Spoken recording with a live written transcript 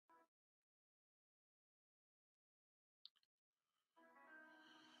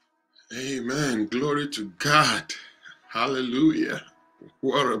Amen. Glory to God. Hallelujah.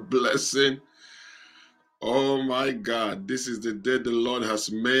 What a blessing. Oh my God. This is the day the Lord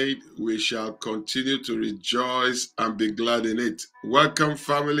has made. We shall continue to rejoice and be glad in it. Welcome,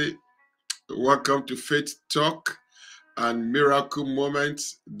 family. Welcome to Faith Talk and Miracle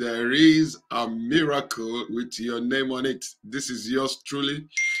Moments. There is a miracle with your name on it. This is yours truly,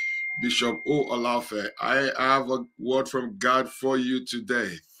 Bishop O. Olafe. I have a word from God for you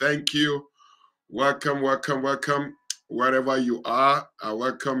today. Thank you. Welcome, welcome, welcome. Wherever you are, I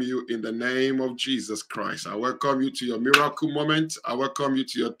welcome you in the name of Jesus Christ. I welcome you to your miracle moment. I welcome you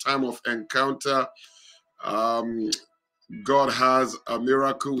to your time of encounter. God has a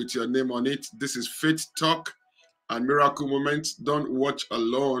miracle with your name on it. This is Faith Talk and Miracle Moments. Don't watch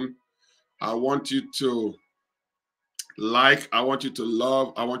alone. I want you to I want you to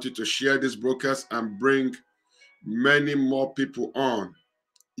love, I want you to share this broadcast and bring many more people on.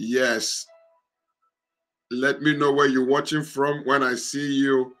 Yes. Let me know where you're watching from. When I see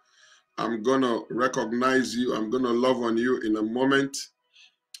you, I'm going to recognize you. I'm going to love on you in a moment.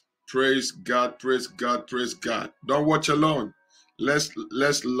 Praise God, praise God, praise God. Don't watch alone. Let's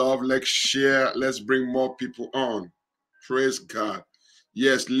love, let's share, let's bring more people on. Praise God.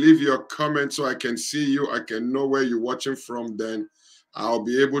 Yes, leave your comment so I can see you. I can know where you're watching from. Then I'll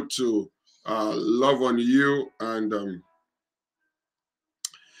be able to love on you. And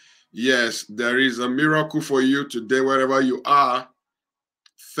yes, there is a miracle for you today, wherever you are.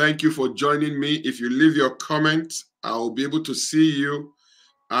 Thank you for joining me. If you leave your comment, I will be able to see you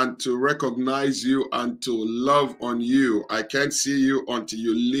and to recognize you and to love on you. I can't see you until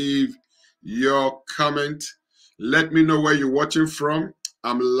you leave your comment. Let me know where you're watching from.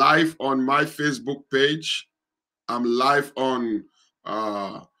 I'm live on my Facebook page. I'm live on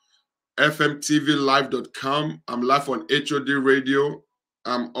fmtvlive.com. I'm live on HOD Radio.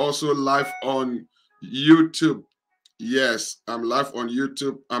 I'm also live on YouTube. Yes, I'm live on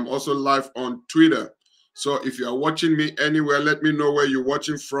YouTube. I'm also live on Twitter. So if you are watching me anywhere, let me know where you're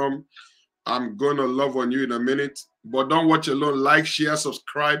watching from. I'm going to love on you in a minute. But don't watch alone. Like, share,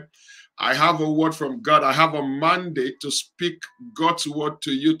 subscribe. I have a word from God. I have a mandate to speak God's word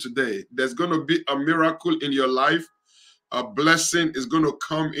to you today. There's going to be a miracle in your life. A blessing is going to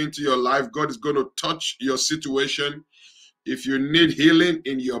come into your life. God is going to touch your situation. If you need healing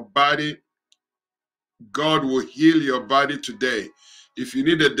in your body, God will heal your body today. If you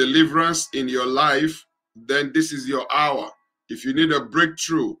need a deliverance in your life, then this is your hour. If you need a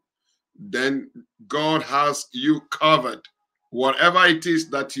breakthrough, then God has you covered. Whatever it is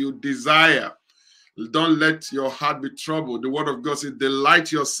that you desire, don't let your heart be troubled. The word of God says,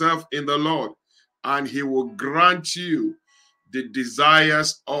 delight yourself in the Lord, and he will grant you the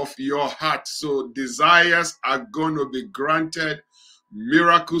desires of your heart. So desires are going to be granted.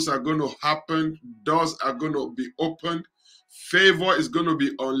 Miracles are going to happen. Doors are going to be opened. Favor is going to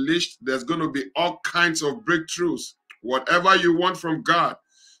be unleashed. There's going to be all kinds of breakthroughs. Whatever you want from God,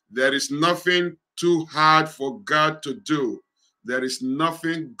 there is nothing too hard for God to do. There is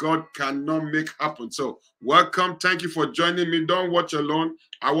nothing God cannot make happen. So welcome. Thank you for joining me. Don't watch alone.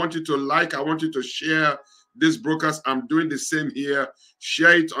 I want you to like. I want you to share this broadcast. I'm doing the same here.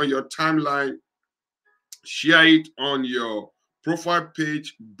 Share it on your timeline. Share it on your profile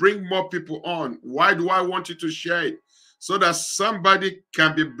page. Bring more people on. Why do I want you to share it? So that somebody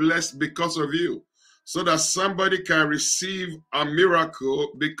can be blessed because of you. So that somebody can receive a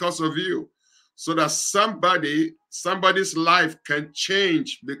miracle because of you. So that somebody's life can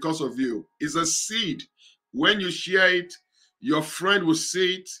change because of you. It's a seed. When you share it, your friend will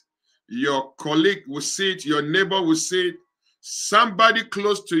see it, your colleague will see it, your neighbor will see it. Somebody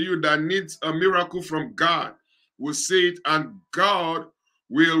close to you that needs a miracle from God will see it, and God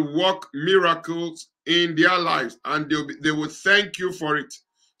will work miracles in their lives, and they will thank you for it.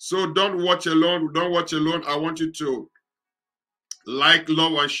 So don't watch alone. Don't watch alone. I want you to like,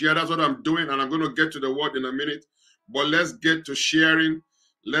 love, and share. That's what I'm doing, and I'm going to get to the word in a minute. But let's get to sharing.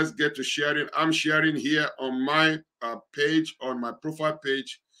 Let's get to sharing. I'm sharing here on my page, on my profile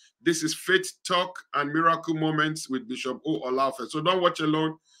page. This is Faith Talk and Miracle Moments with Bishop O. Olafe. So don't watch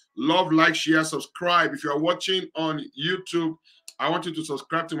alone. Love, like, share, subscribe. If you are watching on YouTube, I want you to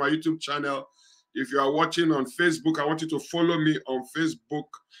subscribe to my YouTube channel. If you are watching on Facebook, I want you to follow me on Facebook.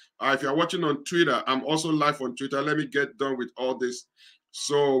 If you're watching on Twitter, I'm also live on Twitter. Let me get done with all this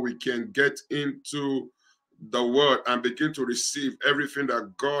so we can get into the word and begin to receive everything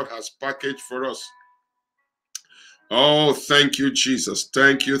that God has packaged for us. Oh, thank you, Jesus.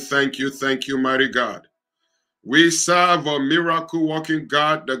 Thank you, thank you, thank you, mighty God. We serve a miracle-working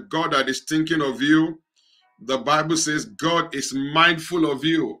God, the God that is thinking of you. The Bible says God is mindful of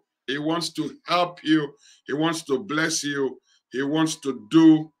you. He wants to help you. He wants to bless you. He wants to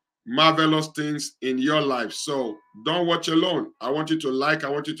do marvelous things in your life. So don't watch alone. I want you to like. I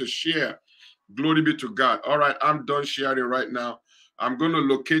want you to share. Glory be to God. All right, I'm done sharing right now. I'm going to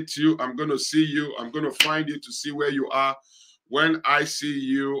locate you. I'm going to see you. I'm going to find you to see where you are. When I see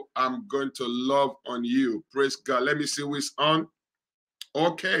you, I'm going to love on you. Praise God. Let me see who is on.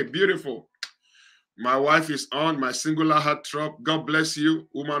 Okay, beautiful. My wife is on. My singular heart throb. God bless you,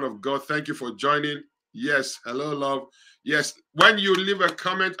 woman of God. Thank you for joining. Yes, hello, love. Yes, when you leave a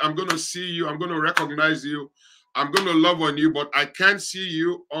comment, I'm going to see you. I'm going to recognize you. I'm going to love on you, but I can't see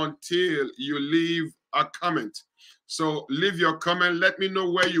you until you leave a comment. So leave your comment. Let me know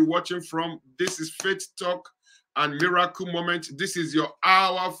where you're watching from. This is Faith Talk and Miracle Moment. This is your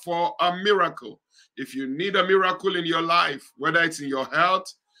hour for a miracle. If you need a miracle in your life, whether it's in your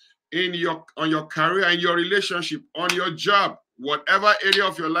health, on your career, in your relationship, on your job, whatever area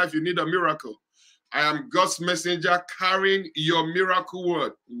of your life you need a miracle, I am God's messenger carrying your miracle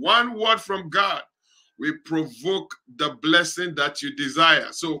word. One word from God will provoke the blessing that you desire.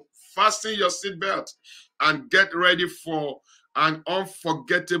 So fasten your seatbelt and get ready for an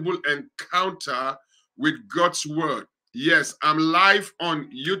unforgettable encounter with God's word. Yes, I'm live on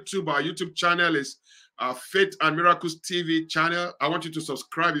YouTube. Our YouTube channel is Faith and Miracles TV channel. I want you to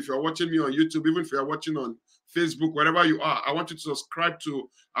subscribe if you're watching me on YouTube, even if you're watching on Facebook, wherever you are. I want you to subscribe to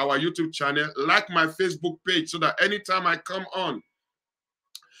our YouTube channel, like my Facebook page, so that anytime I come on,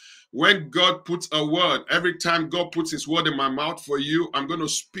 when God puts a word, every time God puts his word in my mouth for you, I'm going to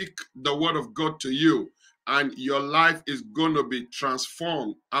speak the word of God to you, and your life is going to be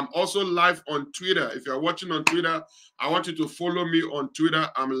transformed. I'm also live on Twitter. If you're watching on Twitter, I want you to follow me on Twitter.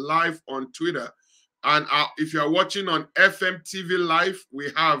 I'm live on Twitter. And if you're watching on FM TV Live, we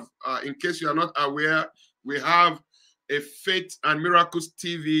have, in case you are not aware, we have a Faith and Miracles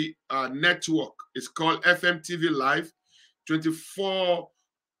TV network. It's called FM TV Live, 24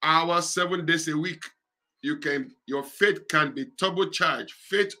 hours, 7 days a week. Your faith can be turbocharged,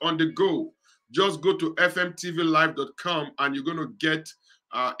 faith on the go. Just go to fmtvlive.com and you're going to get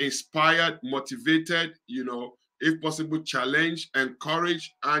inspired, motivated, if possible, challenged,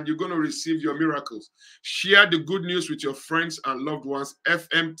 encouraged, and you're going to receive your miracles. Share the good news with your friends and loved ones,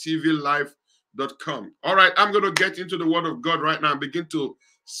 fmtvlive.com. All right, I'm going to get into the word of God right now and begin to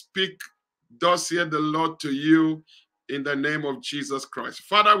speak, thus saith the Lord, to you in the name of Jesus Christ.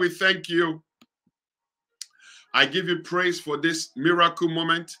 Father, we thank you. I give you praise for this miracle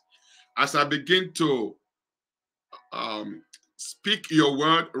moment. As I begin to speak your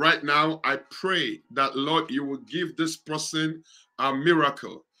word right now, I pray that, Lord, you will give this person a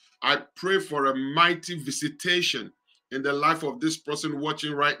miracle. I pray for a mighty visitation in the life of this person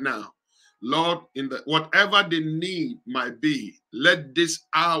watching right now. Lord, whatever the need might be, let this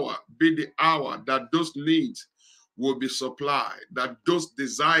hour be the hour that those needs will be supplied, that those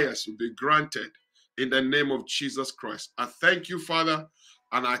desires will be granted in the name of Jesus Christ. I thank you, Father,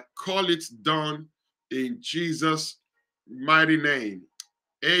 and I call it done in Jesus' mighty name.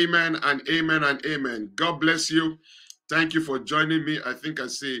 Amen and amen and amen. God bless you. Thank you for joining me. I think I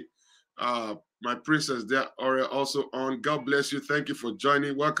see my princess there also on. God bless you. Thank you for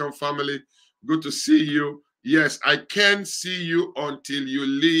joining. Welcome, family. Good to see you. Yes, I can't see you until you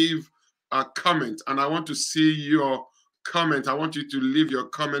leave a comment, and I want to see your comment. I want you to leave your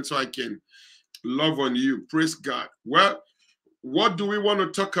comment so I can love on you. Praise God. Well, what do we want to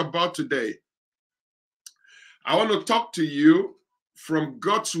talk about today? I want to talk to you from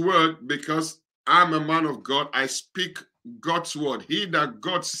God's word, because I'm a man of God. I speak God's word. He that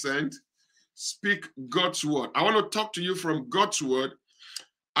God sent, speak God's word. I want to talk to you from God's word.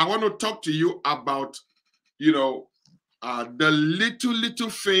 I want to talk to you about, the little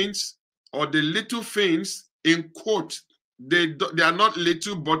things, or the little things in quote. They are not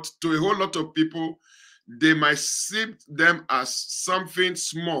little, but to a whole lot of people, they might see them as something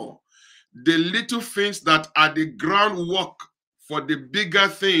small. The little things that are the groundwork for the bigger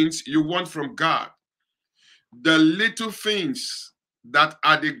things you want from God. The little things that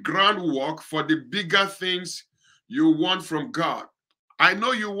are the groundwork for the bigger things you want from God. I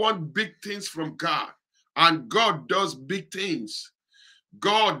know you want big things from God, and God does big things.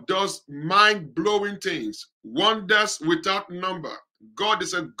 God does mind-blowing things, wonders without number. God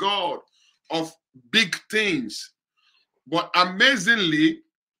is a God of big things. But amazingly,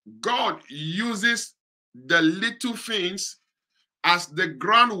 God uses the little things as the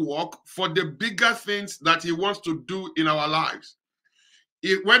groundwork for the bigger things that he wants to do in our lives.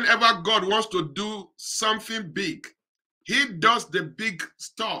 Whenever God wants to do something big, he does the big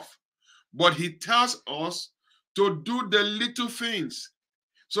stuff, but he tells us to do the little things.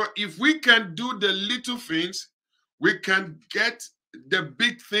 So if we can do the little things, we can get the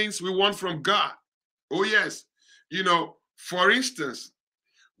big things we want from God. Oh, yes. You know, for instance,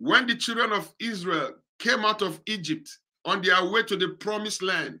 when the children of Israel came out of Egypt on their way to the promised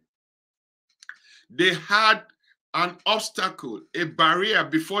land, they had an obstacle, a barrier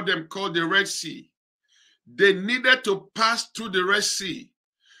before them called the Red Sea. They needed to pass through the Red Sea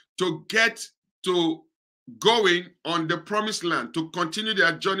to get to going on the promised land, to continue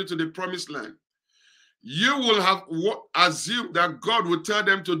their journey to the promised land. You will have assumed that God would tell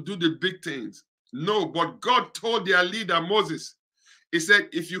them to do the big things. No, but God told their leader, Moses, he said,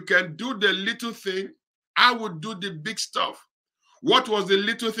 if you can do the little thing, I will do the big stuff. What was the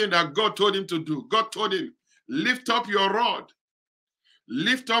little thing that God told him to do? God told him, lift up your rod.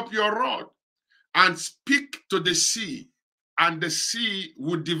 Lift up your rod and speak to the sea, and the sea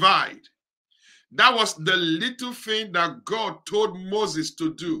would divide. That was the little thing that God told Moses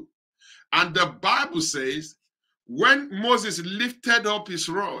to do. And the Bible says, when Moses lifted up his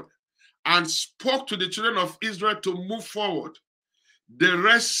rod and spoke to the children of Israel to move forward, the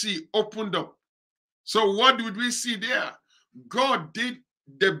Red Sea opened up. So what did we see there? God did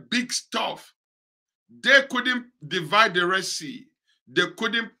the big stuff. They couldn't divide the Red Sea. They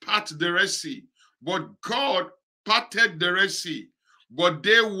couldn't part the Red Sea. But God parted the Red Sea. But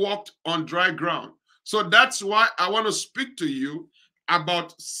they walked on dry ground. So that's why I want to speak to you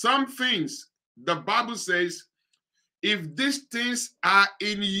about some things. The Bible says, if these things are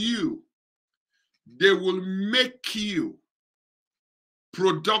in you, they will make you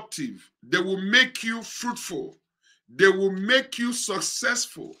productive. They will make you fruitful. They will make you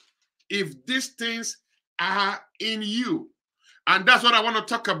successful if these things are in you. And that's what I want to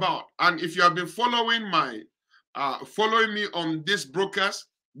talk about. And if you have been following me on this broadcast,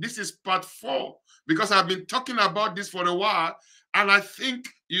 this is part 4, because I've been talking about this for a while. And I think,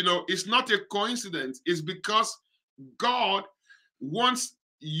 you know, it's not a coincidence. It's because God wants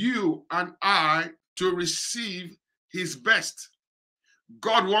you and I to receive his best.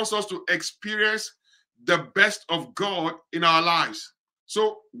 God wants us to experience the best of God in our lives.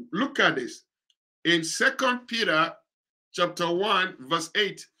 So look at this. In 2 Peter chapter 1, verse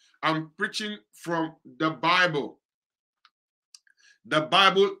 8, I'm preaching from the Bible. The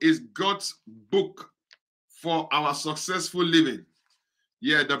Bible is God's book for our successful living.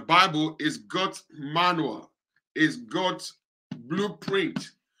 Yeah, the Bible is God's manual, is God's blueprint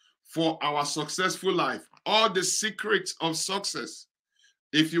for our successful life. All the secrets of success.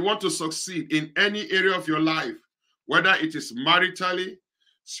 If you want to succeed in any area of your life, whether it is maritally,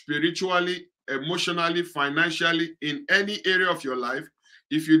 spiritually, emotionally, financially, in any area of your life,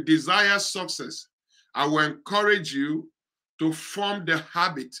 if you desire success, I will encourage you to form the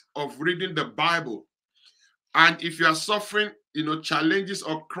habit of reading the Bible. And if you are suffering, challenges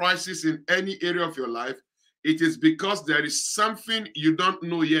or crisis in any area of your life, it is because there is something you don't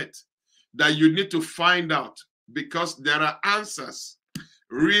know yet that you need to find out, because there are answers,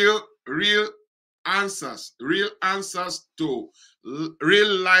 real answers to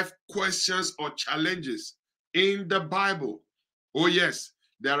real life questions or challenges in the Bible. Oh yes,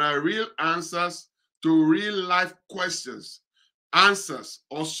 there are real answers to real life questions, answers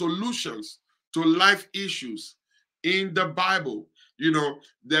or solutions to life issues in the Bible.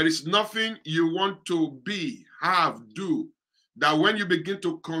 There is nothing you want to be, have, do, that when you begin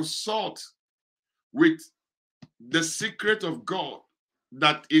to consult with the secret of God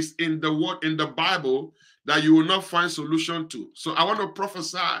that is in the word, in the Bible, that you will not find solution to. So I want to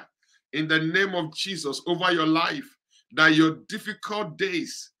prophesy in the name of Jesus over your life that your difficult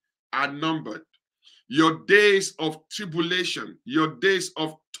days are numbered. Your days of tribulation, your days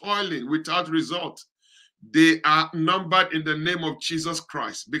of toiling without result, they are numbered in the name of Jesus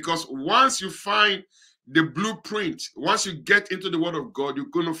Christ. Because once you find the blueprint, once you get into the word of God, you're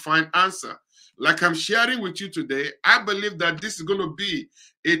going to find answer. Like I'm sharing with you today, I believe that this is going to be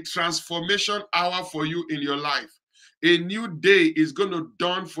a transformation hour for you in your life. A new day is going to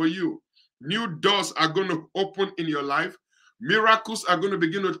dawn for you. New doors are going to open in your life. Miracles are going to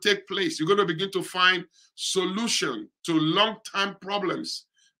begin to take place. You're going to begin to find solution to long-term problems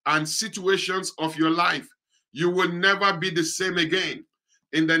and situations of your life. You will never be the same again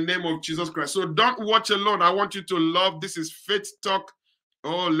in the name of Jesus Christ. So don't watch alone. I want you to love. This is Faith Talk.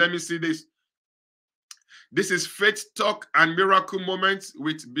 Oh, let me see this. This is Faith Talk and Miracle Moments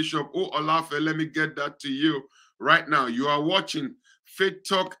with Bishop O. Olafe. Let me get that to you right now. You are watching Faith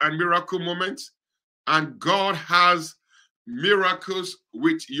Talk and Miracle Moments, and God has miracles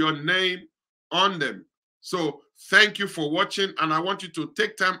with your name on them. So thank you for watching, and I want you to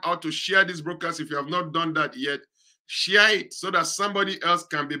take time out to share this broadcast. If you have not done that yet, Share it so that somebody else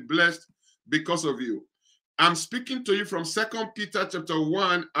can be blessed because of you. I'm speaking to you from 2 Peter chapter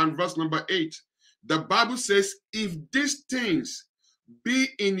 1 and verse number 8. The Bible says, if these things be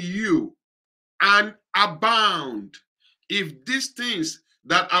in you and abound, if these things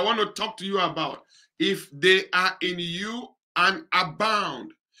that I want to talk to you about, if they are in you and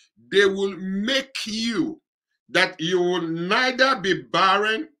abound, they will make you that you will neither be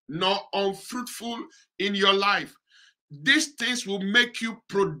barren nor unfruitful in your life. These things will make you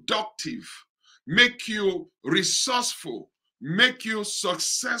productive, make you resourceful, make you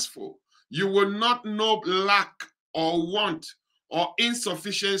successful. You will not know lack or want or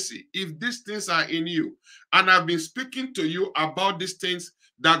insufficiency if these things are in you. And I've been speaking to you about these things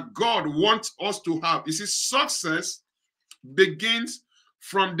that God wants us to have. You see, success begins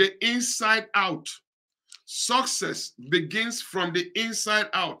from the inside out. Success begins from the inside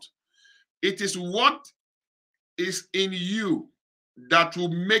out. It is what is in you that will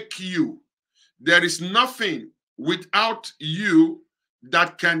make you. There is nothing without you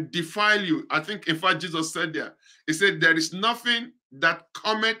that can defile you. I think, in fact, Jesus said there, he said, there is nothing that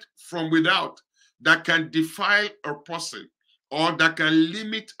cometh from without that can defile a person or that can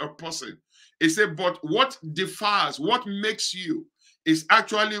limit a person. He said, but what defiles, what makes you, is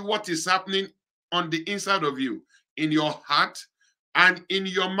actually what is happening on the inside of you, in your heart and in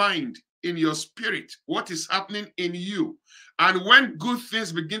your mind, in your spirit, what is happening in you. And when good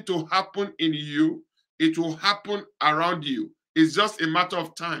things begin to happen in you, it will happen around you. It's just a matter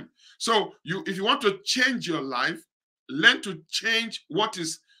of time. So if you want to change your life, learn to change what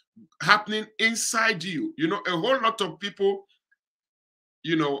is happening inside you. You know, a whole lot of people,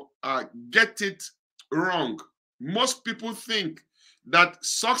 get it wrong. Most people think that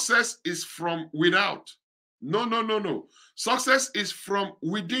success is from without. No, no, no, no. Success is from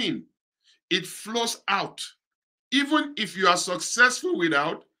within. It flows out. Even if you are successful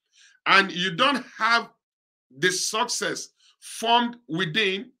without, and you don't have the success formed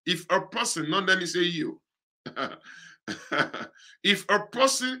within, if a person, not let me say you, if a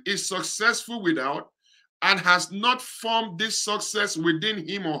person is successful without and has not formed this success within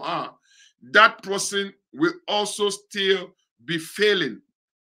him or her, that person will also still be failing.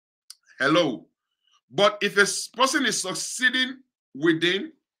 Hello. But if a person is succeeding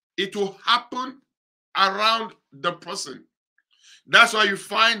within, it will happen around the person. That's why you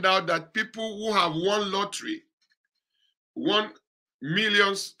find out that people who have won lottery, won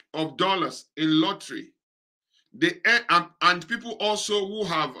millions of dollars in lottery, and people also who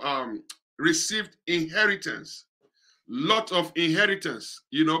have received inheritance, lot of inheritance,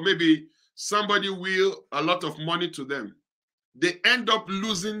 maybe somebody will a lot of money to them. They end up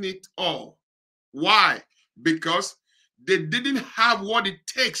losing it all. Why? Because they didn't have what it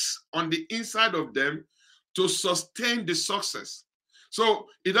takes on the inside of them to sustain the success. So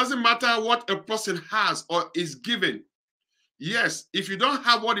it doesn't matter what a person has or is given. Yes, if you don't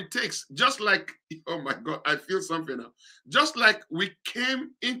have what it takes, just like, oh my God, I feel something now. Just like we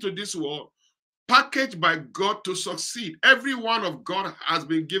came into this world packaged by God to succeed. Every one of God has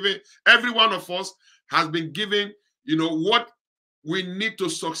been given, every one of us has been given, what we need to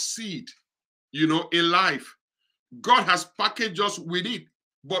succeed, in life. God has packaged us with it.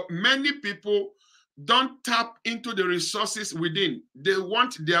 But many people don't tap into the resources within. They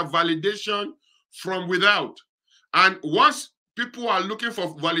want their validation from without. And once people are looking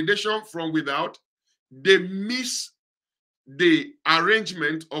for validation from without, they miss the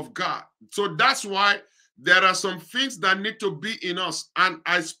arrangement of God. So that's why there are some things that need to be in us. And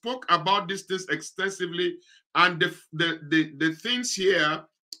I spoke about these things extensively. And the things here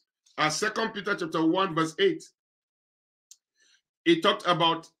are 2 Peter chapter 1, verse 8. It talks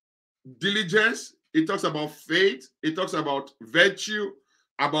about diligence. It talks about faith. It talks about virtue,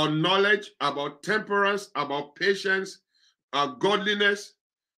 about knowledge, about temperance, about patience, godliness,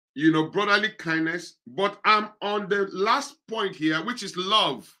 brotherly kindness. But I'm on the last point here, which is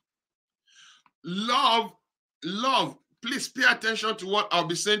love. Love. Please pay attention to what I'll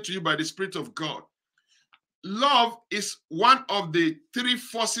be saying to you by the Spirit of God. Love is one of the three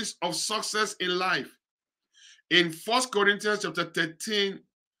forces of success in life. In 1 Corinthians chapter 13,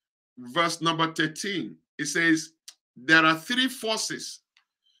 verse number 13, it says, there are three forces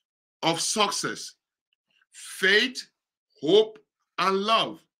of success: faith, hope, and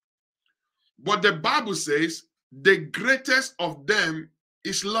love. But the Bible says the greatest of them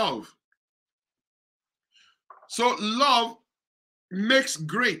is love. So love makes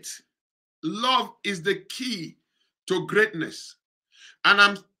great. Love is the key to greatness. And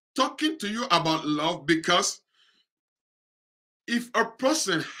I'm talking to you about love because if a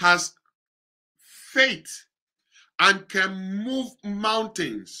person has faith and can move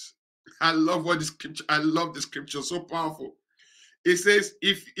mountains. I love what the scripture, I love the scripture, so powerful. It says,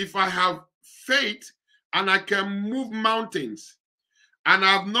 if I have faith and I can move mountains and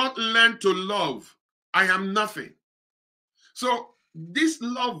I have not learned to love, I am nothing. So this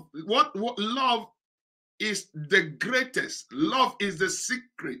love, what love is the greatest. Love is the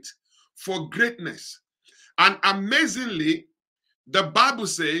secret for greatness. And amazingly, the Bible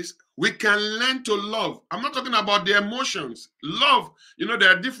says we can learn to love. I'm not talking about the emotions. Love, you know,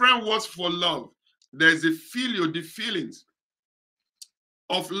 there are different words for love. There's the phileo, the feelings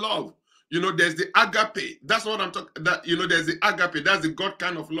of love. You know, there's the agape. That's what I'm talking about. You know, there's the agape. That's the God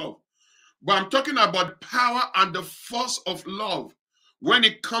kind of love. But I'm talking about the power and the force of love when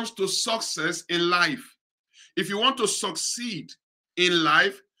it comes to success in life. If you want to succeed in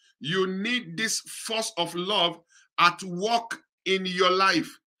life, you need this force of love at work in your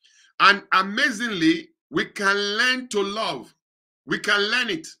life. And amazingly, we can learn to love. We can learn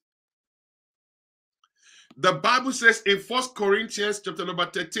it. The Bible says in 1 Corinthians chapter number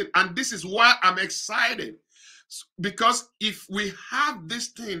 13, and this is why I'm excited. Because if we have this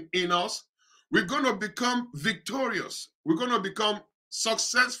thing in us, we're going to become victorious. We're going to become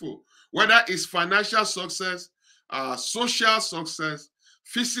successful, whether it's financial success, social success,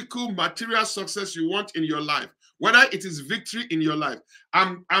 physical, material success you want in your life, whether it is victory in your life.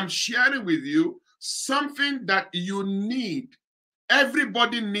 I'm sharing with you something that you need.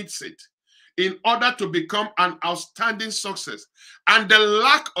 Everybody needs it in order to become an outstanding success. And the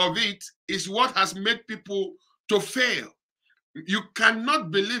lack of it is what has made people to fail. You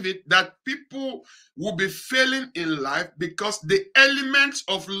cannot believe it that people will be failing in life because the elements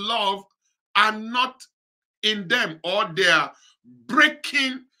of love are not in them, or they are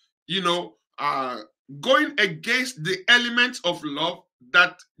breaking, you know, going against the elements of love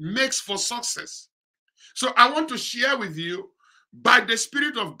that makes for success. So I want to share with you, by the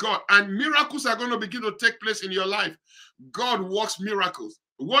Spirit of God, and miracles are going to begin to take place in your life. God works miracles.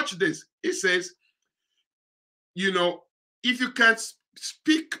 Watch this. It says, you know, if you can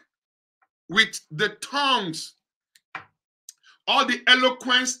speak with the tongues, all the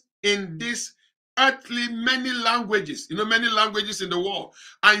eloquence in this earthly many languages, you know, many languages in the world,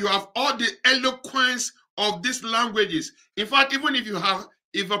 and you have all the eloquence of these languages. In fact, even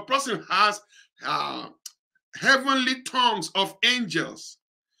if a person has heavenly tongues of angels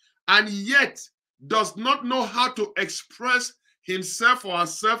and yet does not know how to express himself or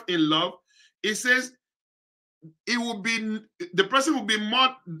herself in love, it says it will be, the person will be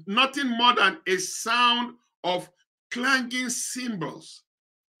nothing more than a sound of clanging cymbals.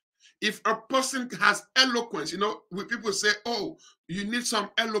 If a person has eloquence, you know, people say, oh, you need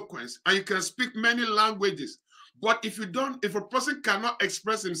some eloquence and you can speak many languages. But if a person cannot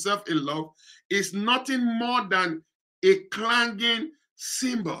express himself in love, it's nothing more than a clanging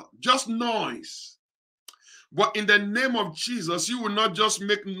cymbal, just noise. But in the name of Jesus, you will not just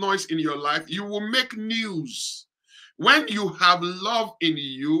make noise in your life, you will make news. When you have love in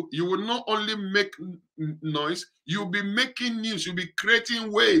you, you will not only make noise, you'll be making news, you'll be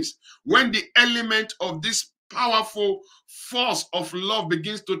creating waves. When the element of this powerful force of love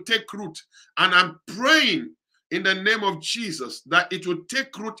begins to take root, and I'm praying in the name of Jesus that it will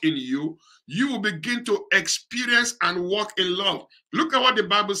take root in you, you will begin to experience and walk in love. Look at what the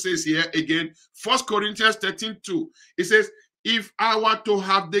Bible says here again, 1 Corinthians 13:2. It says, if I were to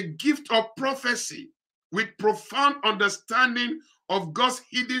have the gift of prophecy with profound understanding of God's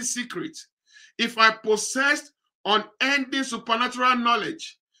hidden secrets, if I possessed unending supernatural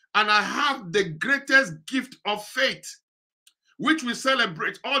knowledge, and I have the greatest gift of faith, which we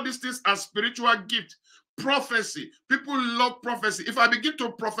celebrate, all these things are spiritual gifts. Prophecy, people love prophecy. If I begin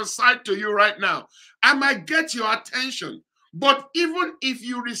to prophesy to you right now, I might get your attention. But even if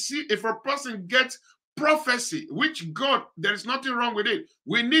if a person gets prophecy, which God, there is nothing wrong with it,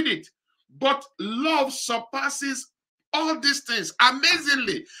 we need it. But love surpasses all these things.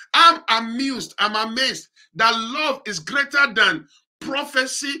 Amazingly, I'm amazed that love is greater than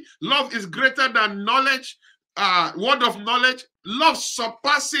prophecy. Love is greater than knowledge, word of knowledge. Love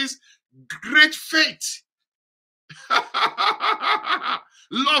surpasses great faith.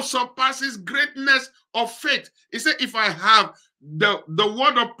 Love surpasses greatness of faith. He said, if I have the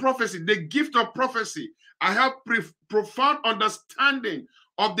word of prophecy, the gift of prophecy, I have profound understanding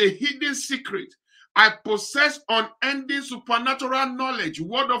of the hidden secret, I possess unending supernatural knowledge,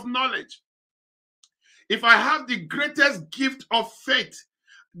 word of knowledge. If I have the greatest gift of faith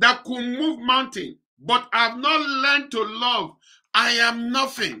that could move mountain, but I have not learned to love, I am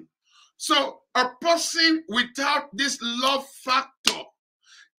nothing. So a person without this love factor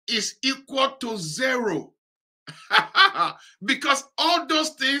is equal to zero. Because all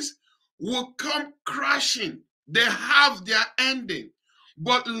those things will come crashing. They have their ending.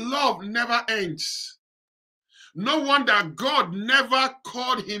 But love never ends. No wonder God never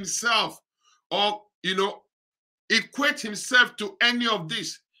called himself or, equate himself to any of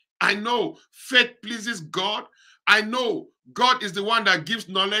this. I know faith pleases God. I know God is the one that gives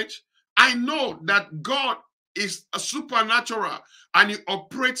knowledge. I know that God is a supernatural and he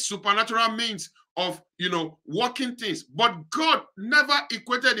operates supernatural means of, working things. But God never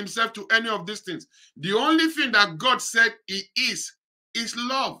equated himself to any of these things. The only thing that God said he is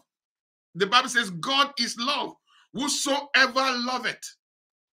love. The Bible says God is love. Whosoever loveth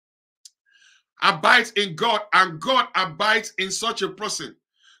abides in God, and God abides in such a person.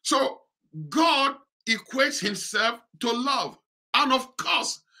 So God equates himself to love. And of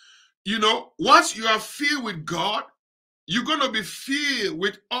course, once you are filled with God, you're going to be filled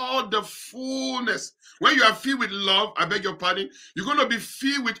with all the fullness. When you are filled with love, I beg your pardon, you're going to be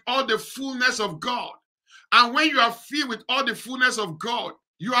filled with all the fullness of God. And when you are filled with all the fullness of God,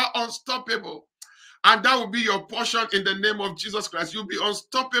 you are unstoppable. And that will be your portion in the name of Jesus Christ. You'll be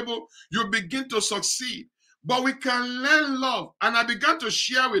unstoppable. You'll begin to succeed. But we can learn love. And I began to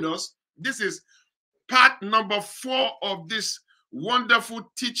share with us, this is part number 4 of this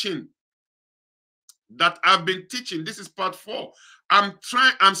wonderful teaching that I've been teaching. This is part 4. I'm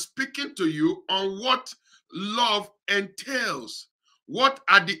speaking to you on what love entails. What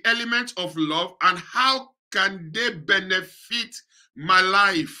are the elements of love and how can they benefit my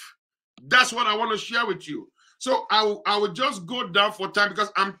life? That's what I want to share with you. So I will just go down for time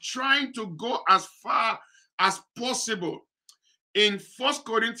because I'm trying to go as far as possible. In 1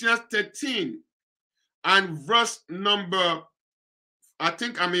 Corinthians 13 and verse number, I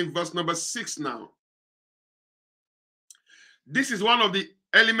think I'm in verse number 6 now. This is one of the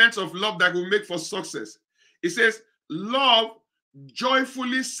elements of love that will make for success. It says, love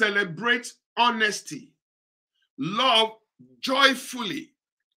joyfully celebrates honesty. Love joyfully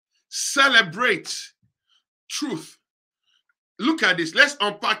celebrates truth. Look at this. Let's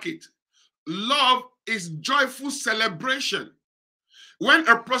unpack it. Love is joyful celebration. When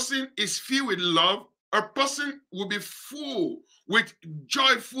a person is filled with love, a person will be full with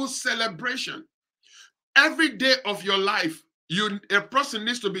joyful celebration. Every day of your life, a person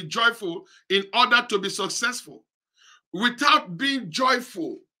needs to be joyful in order to be successful. Without being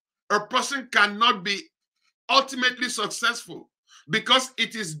joyful, a person cannot be ultimately successful, because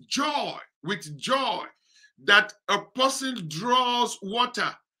it is joy, with joy, that a person draws water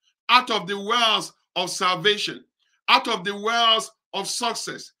out of the wells of salvation, out of the wells of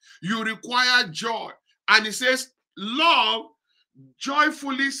success. You require joy. And it says, love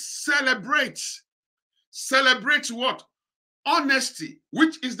joyfully celebrates. Celebrates what? Honesty,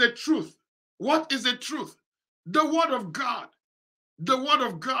 which is the truth. What is the truth? The word of God. The word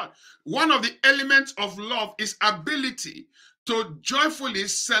of God. One of the elements of love is ability to joyfully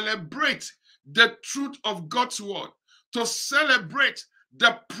celebrate the truth of God's word, to celebrate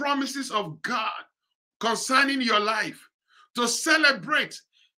the promises of God concerning your life, to celebrate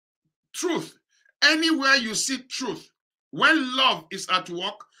truth. Anywhere you see truth, when love is at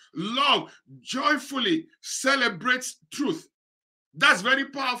work, love joyfully celebrates truth. That's very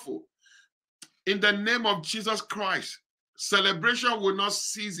powerful. In the name of Jesus Christ, celebration will not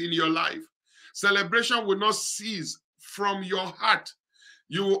cease in your life. Celebration will not cease from your heart.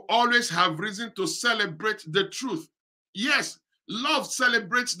 You will always have reason to celebrate the truth. Yes, love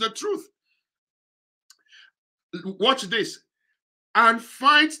celebrates the truth. Watch this. And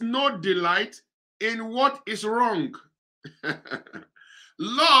finds no delight in what is wrong.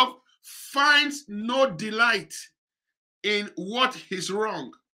 Love finds no delight in what is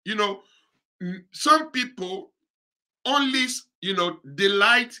wrong. Some people only,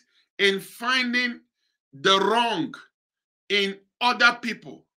 delight in finding the wrong in other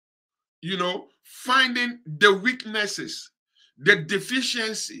people, finding the weaknesses, the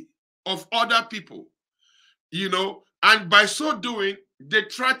deficiency of other people, and by so doing, they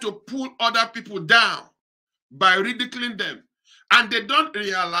try to pull other people down by ridiculing them. And they don't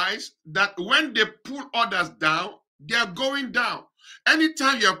realize that when they pull others down, they are going down.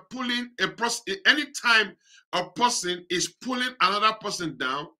 Anytime you're pulling a person, anytime a person is pulling another person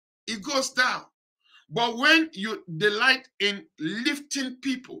down, it goes down. But when you delight in lifting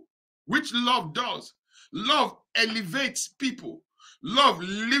people, which love does, love elevates people. Love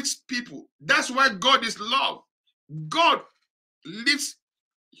lifts people. That's why God is love. God lifts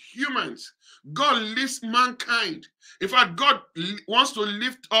humans. God lifts mankind. In fact, God wants to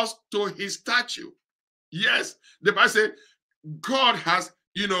lift us to his statue. Yes, the Bible says God has,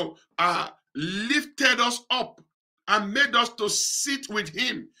 lifted us up and made us to sit with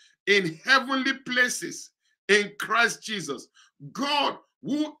him in heavenly places in Christ Jesus. God,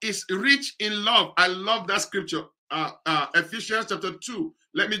 who is rich in love. I love that scripture. Ephesians chapter 2.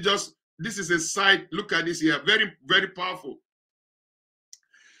 Let me just, this is a side, look at this here. Very, very powerful.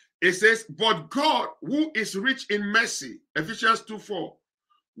 It says, but God, who is rich in mercy, Ephesians 2:4,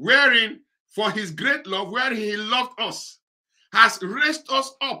 wherein for his great love, wherein he loved us, has raised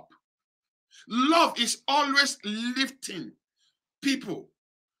us up. Love is always lifting people.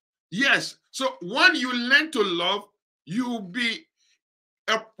 Yes. So when you learn to love, you'll be,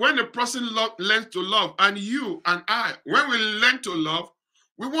 when a person learns to love, and you and I, when we learn to love,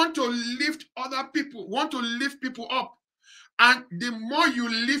 we want to lift other people, want to lift people up. And the more you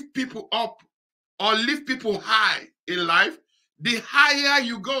lift people up or lift people high in life, the higher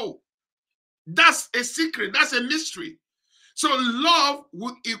you go. That's a secret. That's a mystery. So love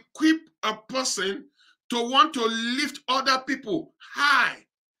will equip a person to want to lift other people high.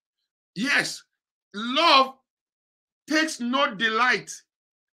 Yes, love takes no delight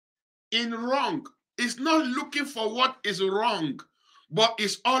in wrong. It's not looking for what is wrong, but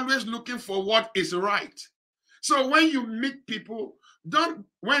it's always looking for what is right. So when you meet people,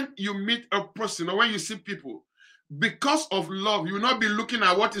 when you meet a person or when you see people, because of love, you will not be looking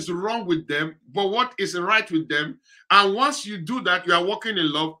at what is wrong with them, but what is right with them. And once you do that, you are walking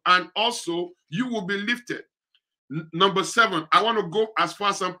in love, and also you will be lifted. Number 7, I want to go as far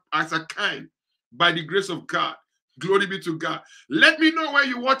as I can by the grace of God. Glory be to God. Let me know where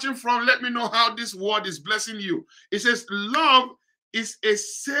you're watching from. Let me know how this word is blessing you. It says, love is a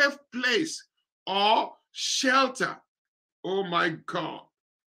safe place or shelter. Oh my God.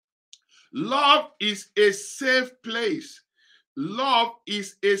 Love is a safe place. Love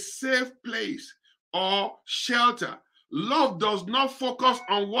is a safe place or shelter. Love does not focus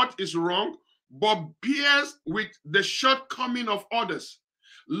on what is wrong, but bears with the shortcoming of others.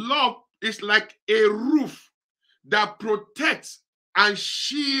 Love is like a roof that protects and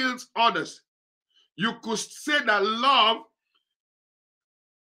shields others. You could say that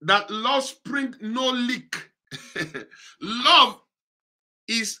love springs no leak. Love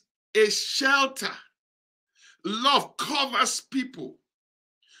is a shelter. Love covers people.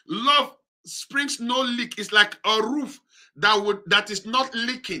 Love springs no leak. It's like a roof that is not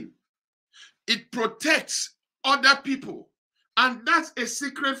leaking. It protects other people. And that's a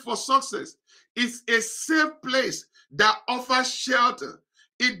secret for success. It's a safe place that offers shelter.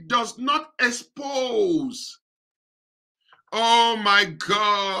 It does not expose. Oh my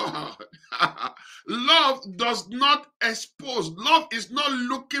God. Love does not expose. Love is not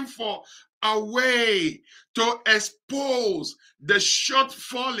looking for a way to expose the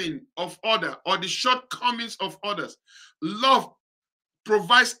shortfalling of others or the shortcomings of others. Love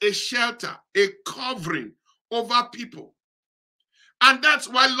provides a shelter, a covering over people. And that's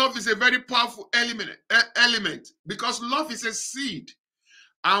why love is a very powerful element, because love is a seed.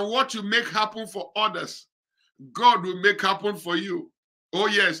 And what you make happen for others, God will make happen for you. Oh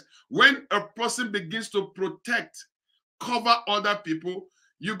yes, when a person begins to protect, cover other people,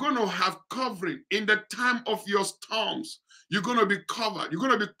 you're going to have covering in the time of your storms. You're going to be covered. You're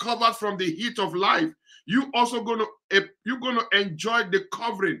going to be covered from the heat of life. You're going to enjoy the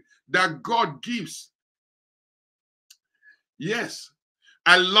covering that God gives. Yes.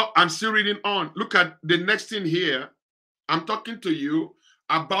 I'm still reading on. Look at the next thing here. I'm talking to you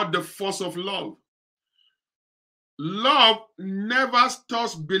about the force of love. Love never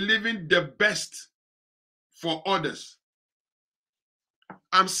stops believing the best for others.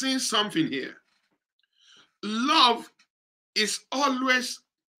 I'm seeing something here. Love is always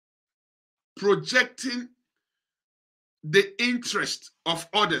projecting the interest of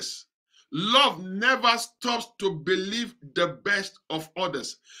others. Love never stops to believe the best of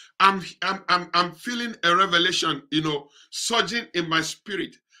others. I'm feeling a revelation, surging in my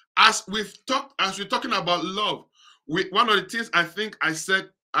spirit. As we're talking about love, one of the things I think I said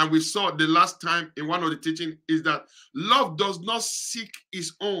and we saw the last time in one of the teaching is that love does not seek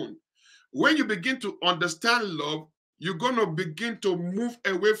its own. When you begin to understand love, you're going to begin to move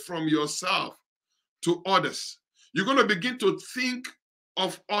away from yourself to others. You're going to begin to think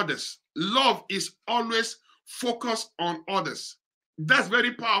of others. Love is always focused on others. That's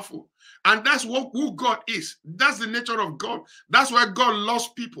very powerful. And that's who God is. That's the nature of God. That's why God loves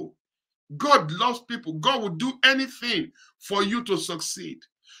people. God loves people. God will do anything for you to succeed.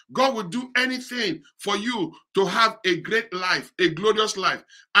 God will do anything for you to have a great life, a glorious life.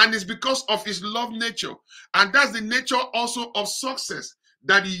 And it's because of his love nature. And that's the nature also of success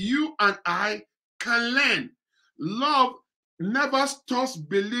that you and I can learn. Love never stops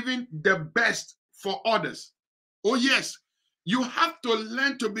believing the best for others. Oh, yes, you have to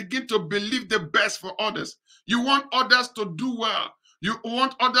learn to begin to believe the best for others. You want others to do well. You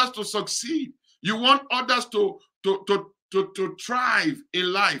want others to succeed. You want others to thrive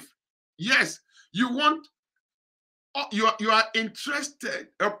in life. Yes, you want, you are interested.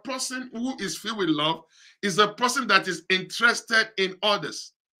 A person who is filled with love is a person that is interested in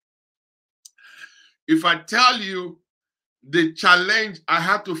others. If I tell you the challenge I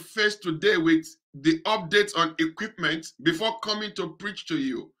had to face today with the updates on equipment before coming to preach to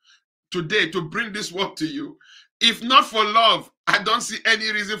you today, to bring this word to you, if not for love, I don't see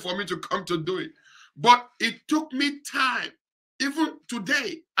any reason for me to come to do it. But it took me time, even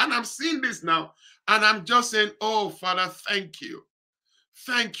today, and I'm seeing this now, and I'm just saying, oh, Father, thank you.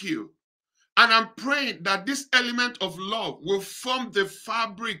 Thank you. And I'm praying that this element of love will form the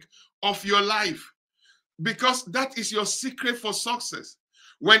fabric of your life, because that is your secret for success.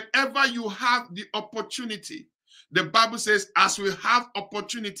 Whenever you have the opportunity, the Bible says, as we have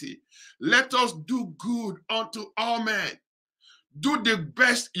opportunity, let us do good unto all men. Do the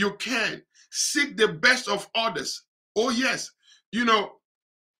best you can. Seek the best of others. Oh, yes. You know,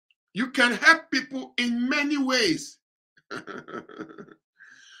 you can help people in many ways.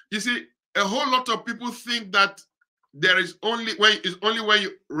 You see, a whole lot of people think that there is only when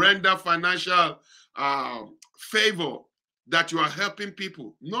you render financial favor that you are helping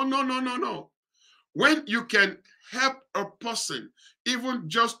people. No, no, no, no, no. When you can help a person, even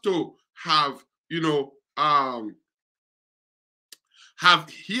just to have, have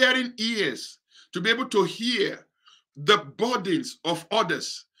hearing ears, to be able to hear the burdens of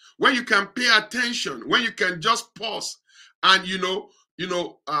others, when you can pay attention, when you can just pause and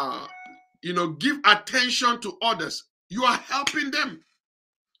give attention to others, you are helping them.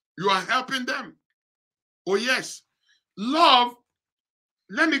 You are helping them. Oh, yes. Love,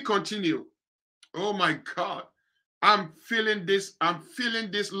 let me continue. Oh, my God. I'm feeling this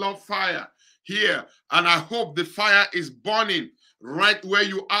love fire here. And I hope the fire is burning right where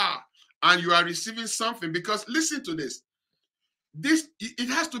you are and you are receiving something. Because listen to this. It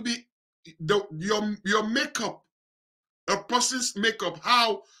has to be your makeup, a person's makeup,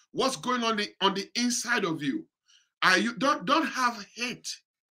 what's going on the inside of you. You don't have hate.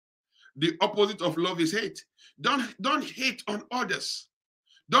 The opposite of love is hate. Don't hate on others.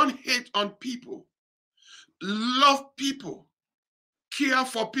 Don't hate on people. Love people. Care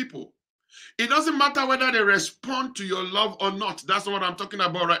for people. It doesn't matter whether they respond to your love or not. That's not what I'm talking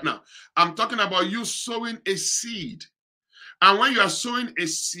about right now. I'm talking about you sowing a seed. And when you are sowing a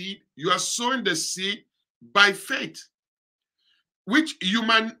seed, you are sowing the seed by faith, which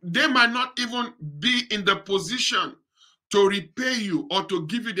they might not even be in the position to repay you or to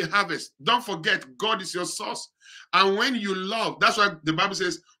give you the harvest. Don't forget, God is your source. And when you love, that's why the Bible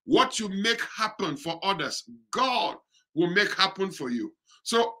says, what you make happen for others, God will make happen for you.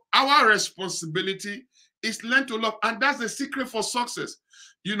 So our responsibility is learn to love. And that's the secret for success.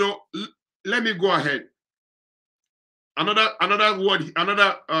 Let me go ahead. Another word,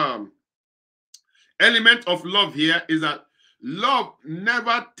 another element of love here is that love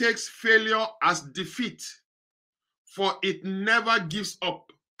never takes failure as defeat, for it never gives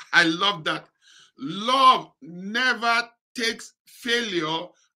up. I love that. Love never takes failure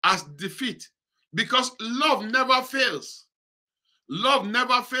as defeat, because love never fails. Love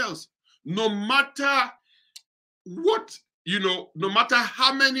never fails. No matter what, no matter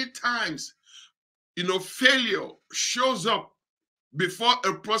how many times, failure shows up before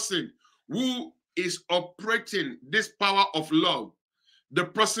a person who is operating this power of love, the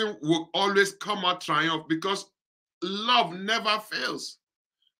person will always come out triumph, because love never fails.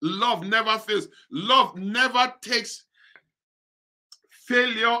 Love never fails. Love never takes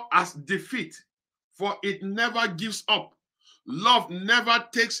failure as defeat, for it never gives up. Love never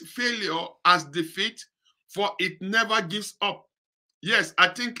takes failure as defeat, for it never gives up. Yes, I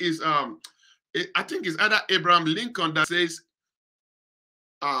think it's either Abraham Lincoln that says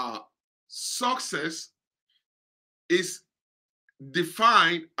success is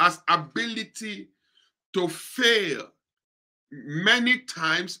defined as ability to fail many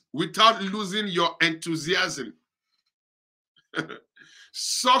times without losing your enthusiasm.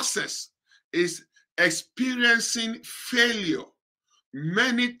 Success is experiencing failure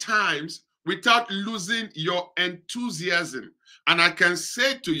many times without losing your enthusiasm. And I can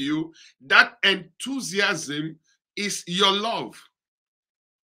say to you that enthusiasm is your love.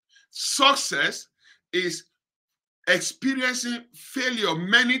 Success is experiencing failure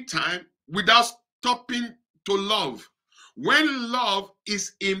many times without stopping to love. When love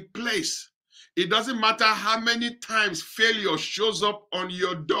is in place, It doesn't matter how many times failure shows up on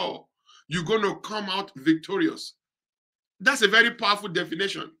your door, you're going to come out victorious. That's a very powerful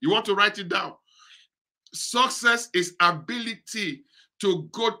definition. You want to write it down. Success is ability to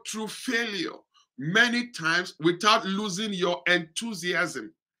go through failure many times without losing your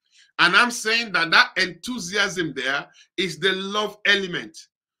enthusiasm. And I'm saying that that enthusiasm there is the love element.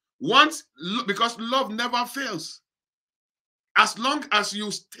 Because love never fails. As long as you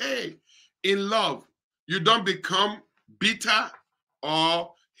stay in love, you don't become bitter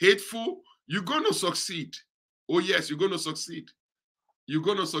or hateful, you're going to succeed. Oh yes, you're going to succeed. You're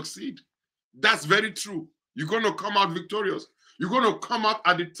going to succeed. That's very true. You're going to come out victorious. You're going to come out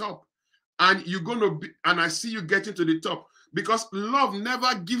at the top. And you're going to be, and I see you getting to the top. Because love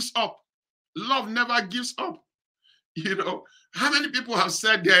never gives up. Love never gives up. You know, how many people have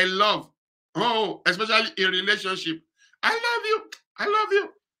said they're in love? Oh, especially in relationship. I love you. I love you.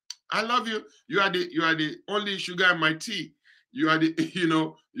 I love you. You are the only sugar in my tea. You are the,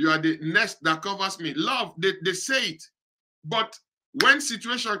 you are the nest that covers me. Love, they say it. But when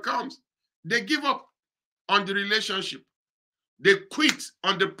situation comes, they give up on the relationship. They quit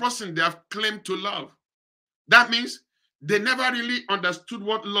on the person they have claimed to love. That means they never really understood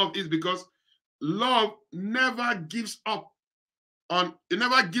what love is, because love never gives up on, it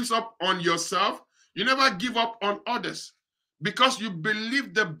never gives up on yourself. You never give up on others, because you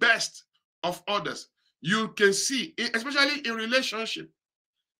believe the best of others. You can see, especially in relationship.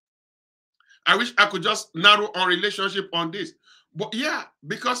 I wish I could just narrow on relationship on this. But yeah,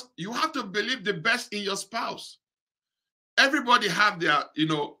 because you have to believe the best in your spouse. Everybody have their,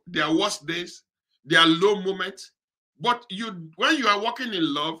 their worst days, their low moments. But when you are walking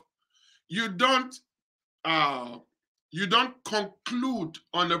in love, you don't conclude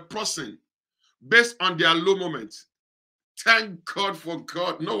on a person based on their low moments. Thank God for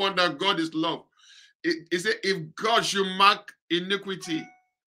God. No wonder God is love. It said, if God should mark iniquity,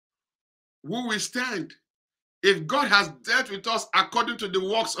 who will stand? If God has dealt with us according to the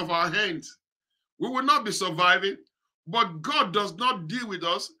works of our hands, we will not be surviving. But God does not deal with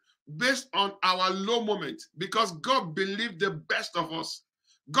us based on our low moments, because God believes the best of us.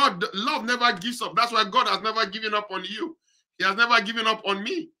 Love never gives up. That's why God has never given up on you. He has never given up on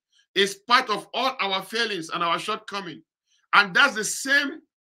me, in spite of all our failings and our shortcomings. And that's the same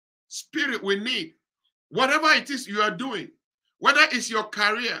spirit we need. Whatever it is you are doing, whether it's your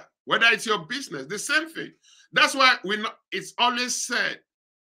career, whether it's your business, the same thing. That's why it's always said,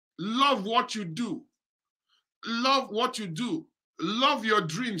 love what you do. Love what you do. Love your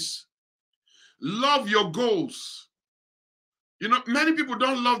dreams. Love your goals. Many people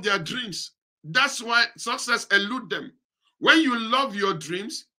don't love their dreams. That's why success eludes them. When you love your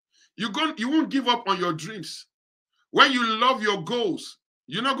dreams, you won't give up on your dreams. When you love your goals,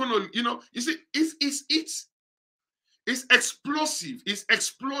 you're not going to, you see, it's explosive. It's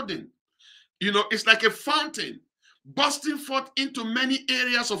exploding. It's like a fountain bursting forth into many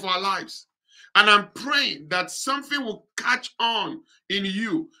areas of our lives. And I'm praying that something will catch on in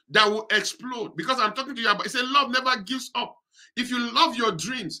you that will explode. Because I'm talking to you about, it said love never gives up. If you love your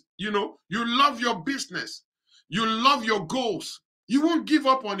dreams, you love your business, you love your goals, you won't give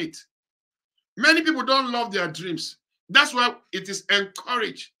up on it. Many people don't love their dreams. That's why it is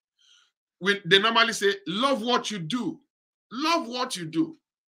encouraged. They normally say, love what you do. Love what you do.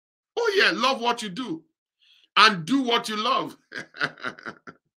 Oh yeah, love what you do. And do what you love.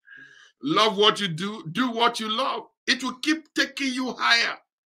 Love what you do what you love. It will keep taking you higher.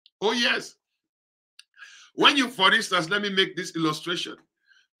 Oh yes. When you, for instance, let me make this illustration.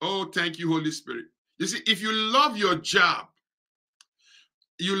 Oh, thank you, Holy Spirit. You see, if you love your job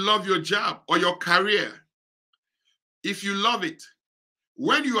or your career, if you love it,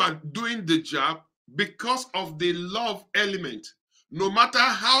 when you are doing the job, because of the love element, no matter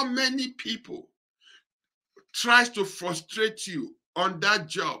how many people tries to frustrate you on that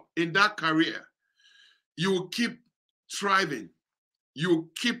job, in that career, you will keep thriving.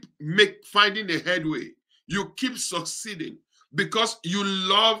 You keep finding a headway. You keep succeeding because you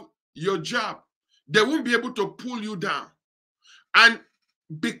love your job. They won't be able to pull you down. And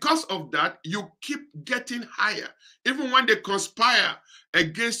because of that, you keep getting higher. Even when they conspire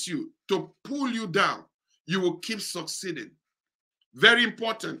against you to pull you down, you will keep succeeding. Very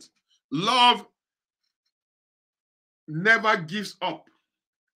important. Love never gives up.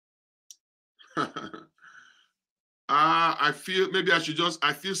 I feel maybe I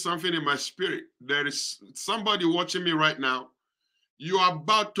feel something in my spirit. There is somebody watching me right now. You are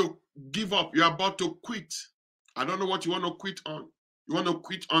about to give up. You are about to quit. I don't know what you want to quit on. You want to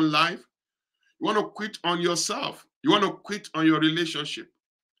quit on life? You want to quit on yourself? You want to quit on your relationship?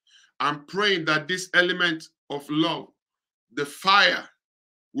 I'm praying that this element of love, the fire,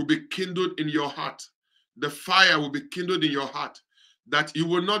 will be kindled in your heart. The fire will be kindled in your heart, that you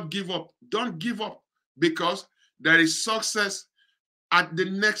will not give up. Don't give up, because there is success at the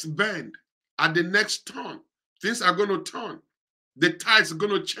next bend, at the next turn. Things are going to turn. The tides are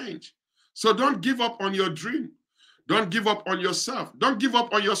going to change. So don't give up on your dream. Don't give up on yourself. Don't give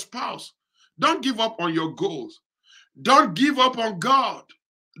up on your spouse. Don't give up on your goals. Don't give up on God.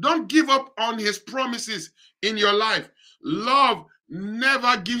 Don't give up on his promises in your life. Love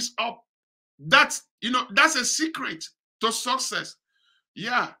never gives up. That's a secret to success.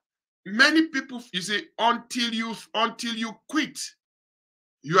 Yeah. Many people, you say, until you quit,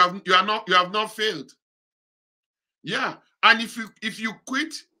 you have not failed. Yeah. And if you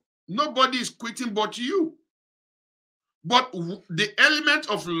quit, nobody is quitting but you. But the element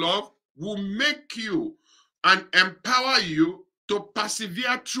of love will make you and empower you to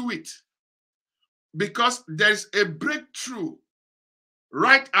persevere through it, because there's a breakthrough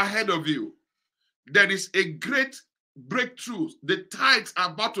right ahead of you. There is a great breakthrough. The tides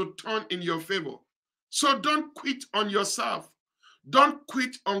are about to turn in your favor. So don't quit on yourself. Don't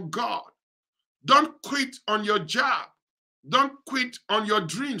quit on God. Don't quit on your job. Don't quit on your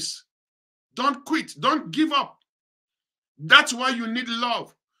dreams. Don't quit. Don't give up. That's why you need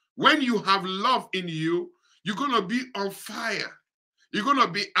love. When you have love in you, you're going to be on fire. You're going to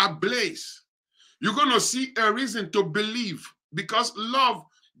be ablaze. You're going to see a reason to believe, because love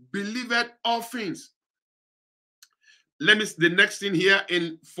believeth all things. The next thing here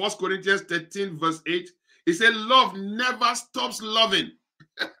in 1 Corinthians 13 verse 8, it said, love never stops loving.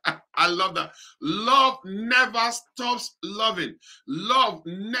 I love that. Love never stops loving. Love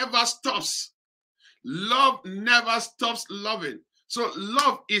never stops. Love never stops loving. So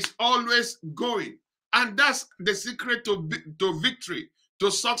love is always going. And that's the secret to victory, to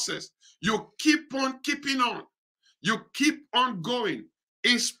success. You keep on keeping on. You keep on going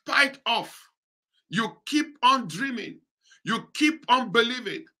in spite of. You keep on dreaming. You keep on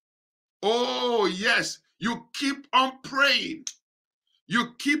believing. Oh, yes. You keep on praying.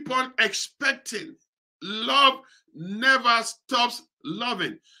 You keep on expecting. Love never stops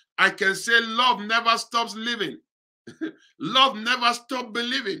loving. I can say love never stops living. Love never stops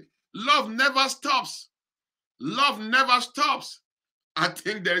believing. Love never stops. Love never stops. I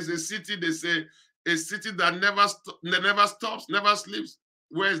think there is a city, they say, a city that never stops, never sleeps.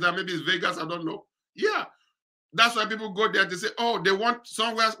 Where is that? Maybe it's Vegas, I don't know. Yeah. That's why people go there. They say, oh, they want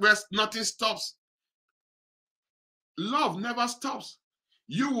somewhere where nothing stops. Love never stops.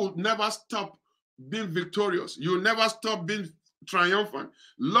 You will never stop being victorious. You will never stop being triumphant.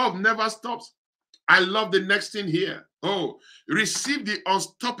 Love never stops. I love the next thing here. Oh, receive the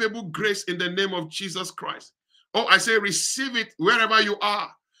unstoppable grace in the name of Jesus Christ. Oh, I say receive it wherever you are.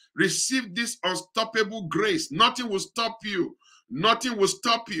 Receive this unstoppable grace. Nothing will stop you. Nothing will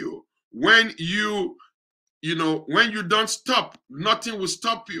stop you. When you don't stop, nothing will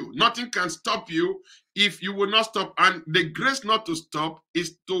stop you. Nothing can stop you if you will not stop. And the grace not to stop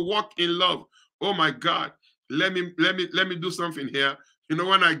is to walk in love. Oh my God. Let me do something here.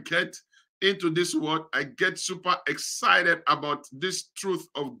 When I get into this word, I get super excited about this truth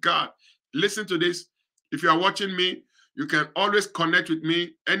of God. Listen to this. If you are watching me, you can always connect with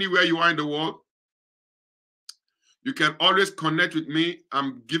me anywhere you are in the world. You can always connect with me.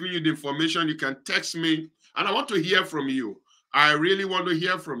 I'm giving you the information. You can text me. And I want to hear from you. I really want to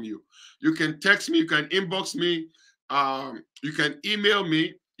hear from you. You can text me. You can inbox me. You can email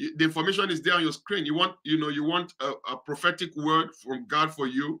me. The information is there on your screen. You want a prophetic word from God for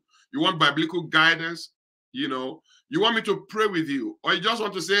you. You want biblical guidance. You want me to pray with you, or you just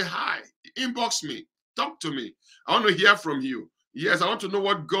want to say hi. Inbox me. Talk to me. I want to hear from you. Yes, I want to know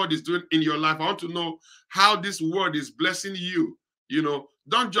what God is doing in your life. I want to know how this word is blessing you.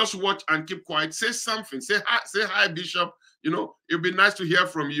 Don't just watch and keep quiet. Say something. Say hi, Bishop. It'd be nice to hear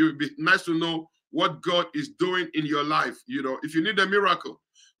from you. It'd be nice to know what God is doing in your life. If you need a miracle,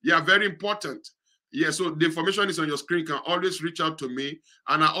 very important. So the information is on your screen. You can always reach out to me.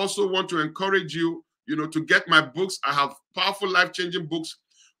 And I also want to encourage you, to get my books. I have powerful, life-changing books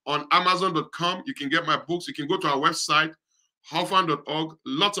on Amazon.com. You can get my books. You can go to our website, hawthorne.org.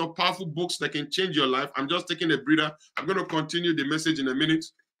 Lots of powerful books that can change your life. I'm just taking a breather. I'm going to continue the message in a minute.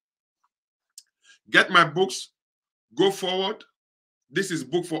 Get my books. Go forward. This is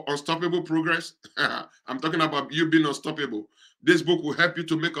book for unstoppable progress. I'm talking about you being unstoppable. This book will help you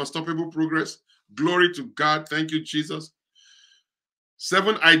to make unstoppable progress. Glory to God. Thank you, Jesus.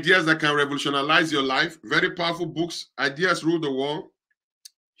 7 ideas that can revolutionize your life. Very powerful books. Ideas rule the world.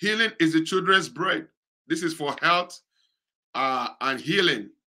 Healing is the children's bread. This is for health and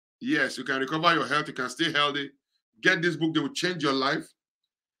healing. Yes, you can recover your health. You can stay healthy. Get this book. They will change your life.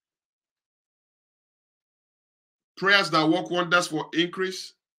 Prayers that work wonders for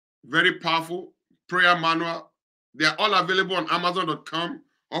increase. Very powerful. Prayer manual. They are all available on Amazon.com,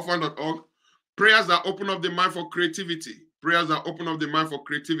 orphan.org. Prayers that open up the mind for creativity. Prayers that open up the mind for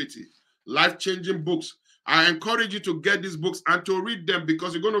creativity. Life-changing books. I encourage you to get these books and to read them,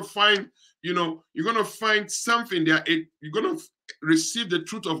 because you're going to find, you're going to find something there. You're going to receive the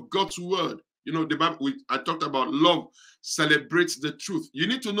truth of God's word. The Bible, I talked about love celebrates the truth. You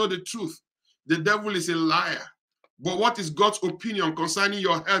need to know the truth. The devil is a liar. But what is God's opinion concerning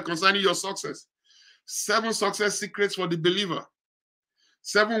your health, concerning your success? 7 success secrets for the believer.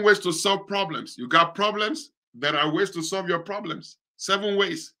 7 ways to solve problems. You got problems? There are ways to solve your problems. 7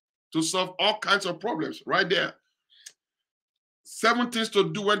 ways to solve all kinds of problems right there. 7 things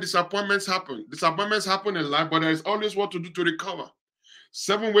to do when disappointments happen. Disappointments happen in life, but there is always what to do to recover.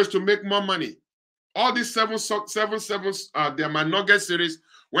 7 ways to make more money. All these 7, they're my nugget series.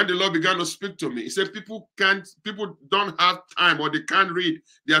 When the Lord began to speak to me, he said, people don't have time, or they can't read.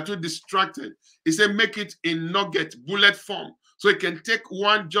 They are too distracted. He said, make it in nugget, bullet form. So it can take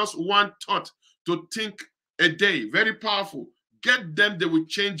just one thought to think a day. Very powerful. Get them. They will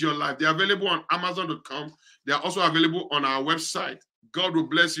change your life. They're available on Amazon.com. They are also available on our website. God will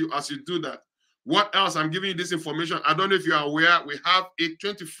bless you as you do that. What else? I'm giving you this information. I don't know if you are aware. We have a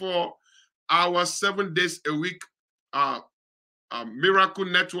 24-hour, 7 days a week miracle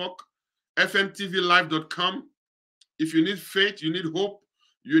network, fmtvlive.com. If you need faith, you need hope,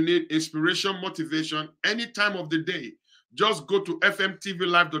 you need inspiration, motivation, any time of the day, just go to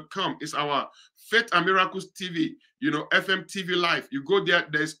fmtvlive.com. It's our Faith and Miracles TV, FMTV Live. You go there,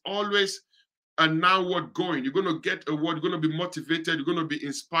 there's always a now word going. You're going to get a word, you're going to be motivated, you're going to be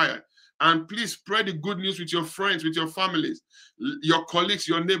inspired. And please spread the good news with your friends, with your families, your colleagues,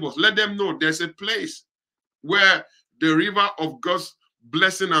 your neighbors. Let them know there's a place where the river of God's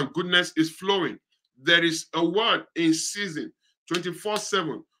blessing and goodness is flowing. There is a word in season,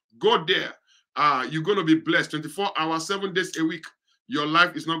 24/7. Go there. You're going to be blessed 24 hours, 7 days a week. Your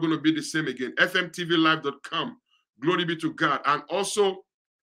life is not going to be the same again. fmtvlive.com. Glory be to God. And also,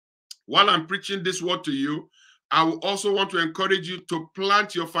 while I'm preaching this word to you, I will also want to encourage you to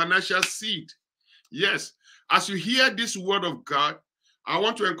plant your financial seed. Yes, as you hear this word of God, I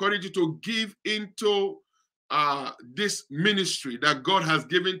want to encourage you to give into this ministry that God has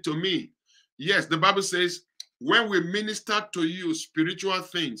given to me. Yes, the Bible says, when we minister to you spiritual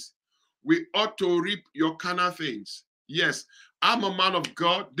things, we ought to reap your carnal things. Yes, I'm a man of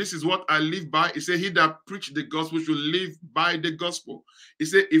God. This is what I live by. He said, he that preached the gospel should live by the gospel. He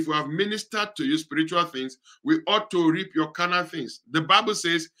said, if we have ministered to you spiritual things, we ought to reap your carnal things. The Bible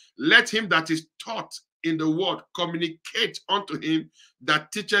says, let him that is taught in the word communicate unto him that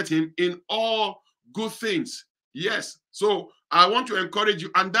teacheth him in all good things. Yes. So I want to encourage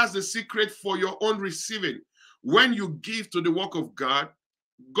you, and that's the secret for your own receiving. When you give to the work of God,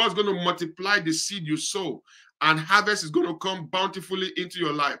 God's going to multiply the seed you sow, and harvest is going to come bountifully into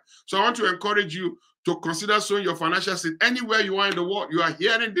your life. So I want to encourage you to consider sowing your financial seed anywhere you are in the world. You are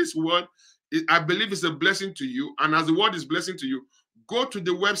hearing this word. I believe it's a blessing to you. And as the word is blessing to you, go to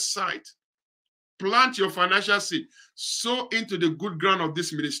the website, plant your financial seed, sow into the good ground of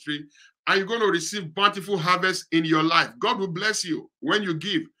this ministry, and you're going to receive bountiful harvest in your life. God will bless you. When you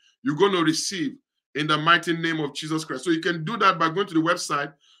give, you're going to receive in the mighty name of Jesus Christ. So you can do that by going to the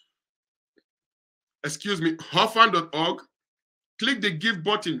website, orphan.org. Click the give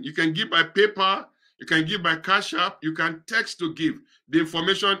button. You can give by PayPal, you can give by Cash App, you can text to give. The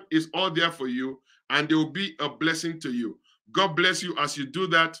information is all there for you, and they will be a blessing to you. God bless you as you do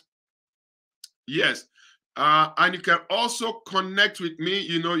that. Yes. And you can also connect with me.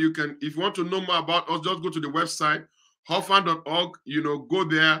 You can, if you want to know more about us, just go to the website, orphan.org. Go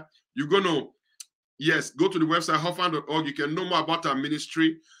there. You're going to, yes, go to the website, orphan.org. You can know more about our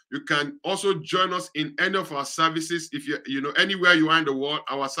ministry. You can also join us in any of our services. If anywhere you are in the world,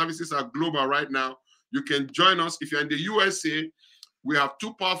 our services are global right now. You can join us. If you're in the USA, we have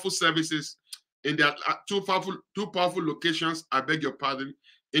 2 powerful services in the two powerful locations. I beg your pardon.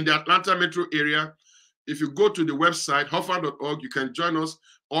 In the Atlanta metro area. If you go to the website, orphan.org, you can join us.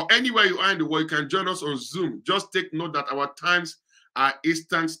 Or anywhere you are in the world, you can join us on Zoom. Just take note that our times are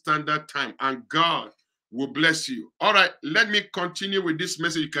Eastern Standard Time, and God will bless you. All right, let me continue with this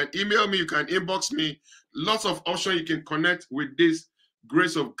message. You can email me, you can inbox me. Lots of options you can connect with this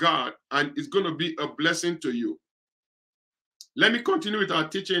grace of God, and it's going to be a blessing to you. Let me continue with our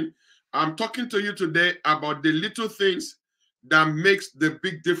teaching. I'm talking to you today about the little things that makes the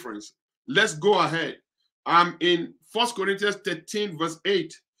big difference. Let's go ahead. I'm in 1 Corinthians 13, verse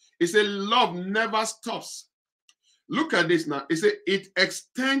 8. It says love never stops. Look at this now. It says it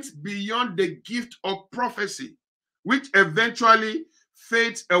extends beyond the gift of prophecy, which eventually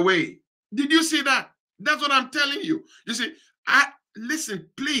fades away. Did you see that? That's what I'm telling you. You see, listen,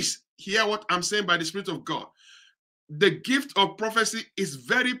 please hear what I'm saying by the Spirit of God. The gift of prophecy is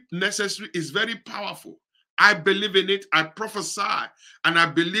very necessary, is very powerful. I believe in it, I prophesy, and I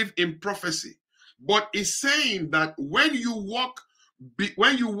believe in prophecy. But it's saying that when you walk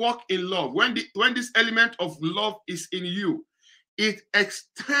in love, when this element of love is in you, it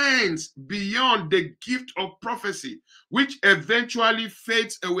extends beyond the gift of prophecy, which eventually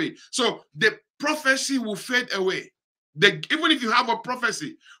fades away. So the prophecy will fade away. Even if you have a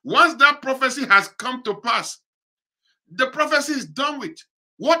prophecy, once that prophecy has come to pass, the prophecy is done with.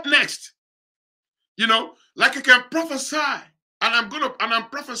 What next? You know, like I can prophesy, and I'm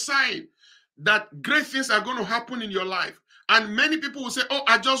prophesying that great things are going to happen in your life. And many people will say, oh,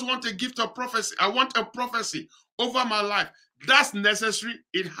 I just want a gift of prophecy. I want a prophecy over my life. That's necessary.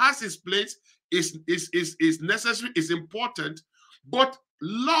 It has its place. It's necessary. It's important. But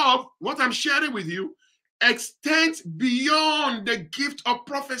love, what I'm sharing with you, extends beyond the gift of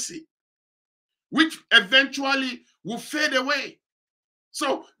prophecy, which eventually will fade away.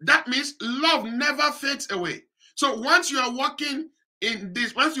 So that means love never fades away. So once you are walking in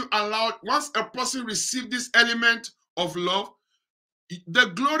this, once a person receives this element of love, the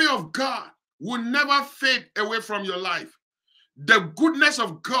glory of God will never fade away from your life. The goodness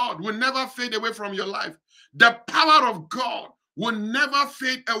of God will never fade away from your life. The power of God will never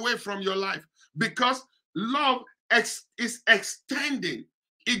fade away from your life, because love is extending.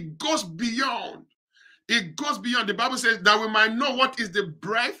 It goes beyond. It goes beyond. The Bible says that we might know what is the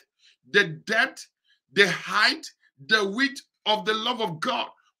breadth, the depth, the height, the width of the love of God,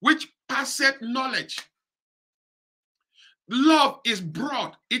 which passeth knowledge. Love is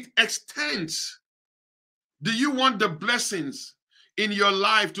broad. It extends. Do you want the blessings in your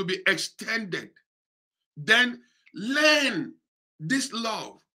life to be extended? Then learn this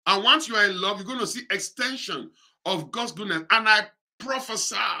love. And once you are in love, you're going to see extension of God's goodness. And I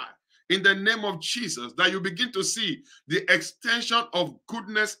prophesy in the name of Jesus that you begin to see the extension of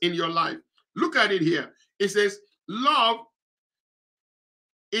goodness in your life. Look at it here. It says, love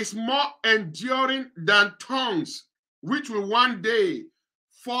is more enduring than tongues, which will one day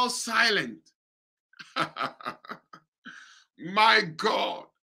fall silent. My God,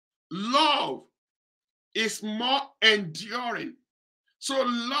 love is more enduring. So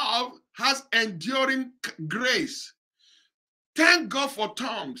love has enduring grace. Thank God for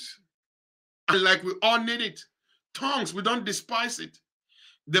tongues. And like we all need it. Tongues, we don't despise it.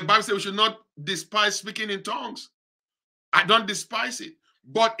 The Bible says we should not despise speaking in tongues. I don't despise it.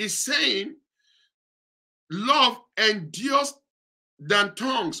 But it's saying love endures than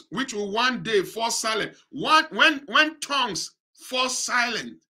tongues, which will one day fall silent. When tongues fall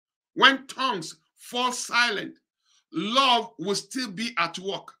silent, love will still be at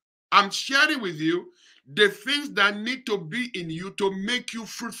work. I'm sharing with you the things that need to be in you to make you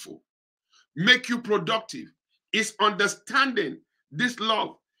fruitful, make you productive. Is understanding this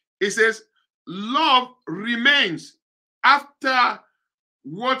love. It says, love remains after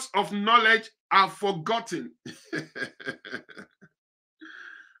words of knowledge are forgotten.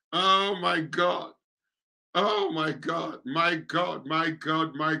 Oh my God. Oh my God. My God. My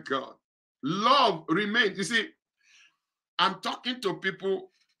God. My God. Love remains. You see, I'm talking to people.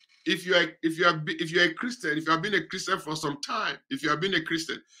 If you're a Christian, if you have been a Christian for some time, if you have been a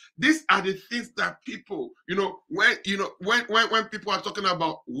Christian, these are the things that people, when people are talking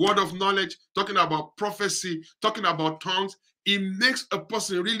about word of knowledge, talking about prophecy, talking about tongues, it makes a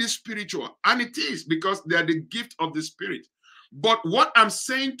person really spiritual. And it is, because they are the gift of the Spirit. But what I'm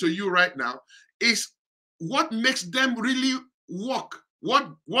saying to you right now is what makes them really work,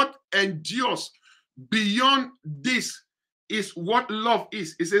 what endures beyond this is what love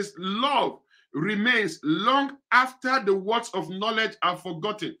is. It says love remains long after the words of knowledge are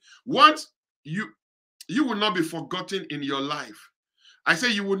forgotten. Once you will not be forgotten in your life. I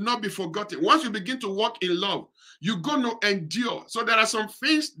say you will not be forgotten. Once you begin to walk in love, you're going to endure. So there are some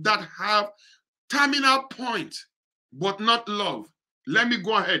things that have terminal point, but not love. Let me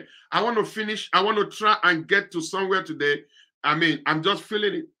go ahead. I want to finish. I want to try and get to somewhere today. I'm just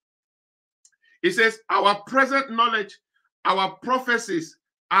feeling it. It says our present knowledge, our prophecies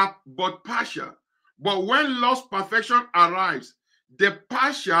are but partial. But when love's perfection arrives, the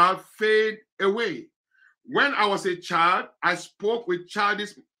partial fade away. When I was a child, I spoke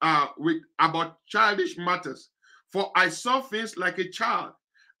about childish matters, for I saw things like a child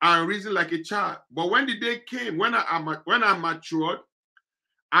and reasoned like a child. But when the day came, when I matured,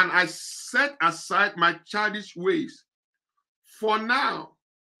 and I set aside my childish ways. For now,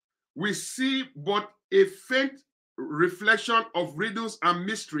 we see but a faint reflection of riddles and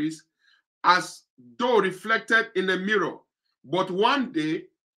mysteries as though reflected in a mirror. But one day,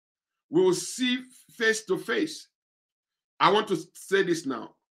 we will see face to face. I want to say this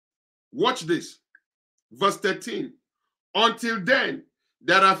now. Watch this. Verse 13. Until then,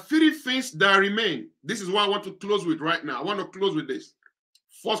 there are three things that remain. This is what I want to close with right now. I want to close with this.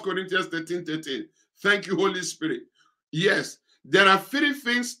 1 Corinthians 13:13. Thank you, Holy Spirit. Yes, there are three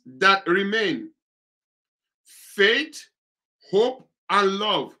things that remain: faith, hope, and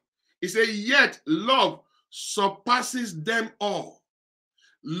love. He said, yet love surpasses them all.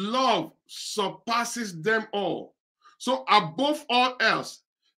 Love surpasses them all. So above all else,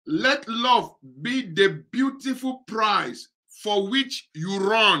 let love be the beautiful prize for which you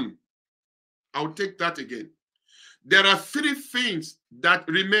run. I'll take that again. There are three things that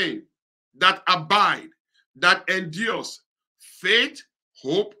remain, that abide, that endures: faith,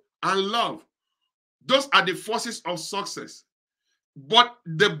 hope, and love. Those are the forces of success. But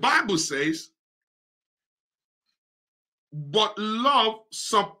the Bible says, but love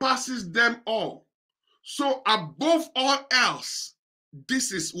surpasses them all. So above all else,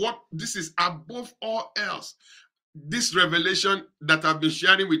 this is above all else. This revelation that I've been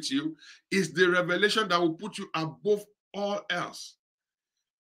sharing with you is the revelation that will put you above all else.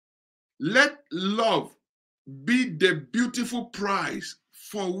 Let love be the beautiful prize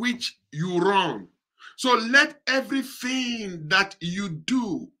for which you run. So let everything that you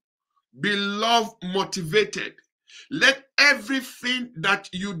do be love motivated. Let everything that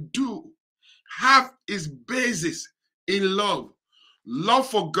you do have its basis in love. Love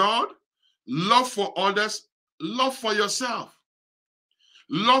for God, love for others, love for yourself,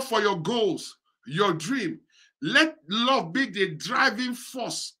 love for your goals, your dream. Let love be the driving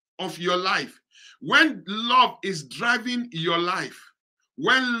force of your life. When love is driving your life,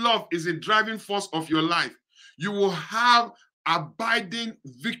 when love is a driving force of your life, you will have abiding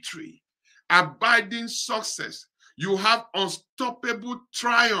victory, abiding success. You have unstoppable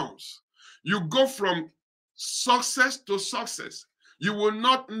triumphs. You go from success to success. You will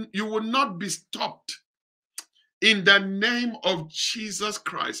not be stopped. In the name of Jesus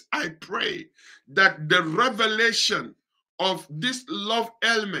Christ, I pray that the revelation of this love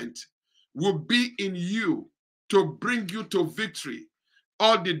element will be in you to bring you to victory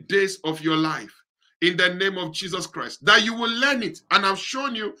all the days of your life. In the name of Jesus Christ, that you will learn it. And I've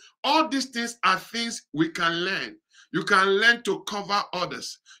shown you all these things are things we can learn. You can learn to cover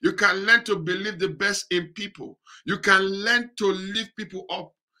others. You can learn to believe the best in people. You can learn to lift people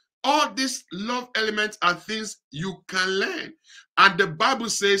up. All these love elements are things you can learn. And the Bible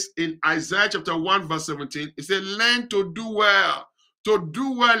says in Isaiah chapter 1 verse 17, it says, learn to do well. To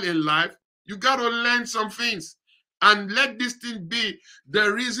do well in life, you got to learn some things. And let this thing be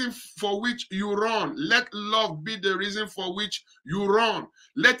the reason for which you run. Let love be the reason for which you run.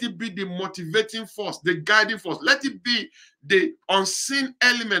 Let it be the motivating force, the guiding force. Let it be the unseen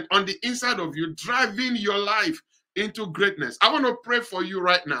element on the inside of you, driving your life into greatness. I want to pray for you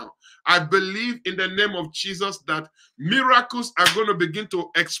right now. I believe in the name of Jesus that miracles are going to begin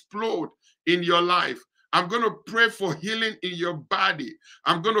to explode in your life. I'm going to pray for healing in your body.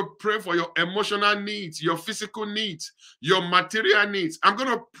 I'm going to pray for your emotional needs, your physical needs, your material needs. I'm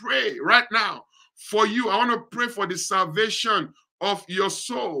going to pray right now for you. I want to pray for the salvation of your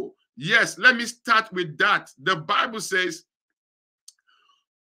soul. Yes, let me start with that. The Bible says,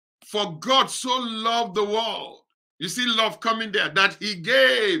 for God so loved the world. You see love coming there, that he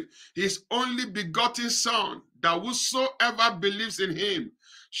gave his only begotten son, that whosoever believes in him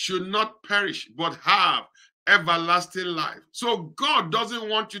should not perish, but have everlasting life. So God doesn't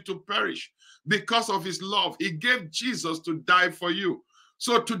want you to perish because of his love. He gave Jesus to die for you.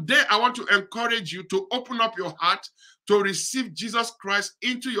 So today I want to encourage you to open up your heart to receive Jesus Christ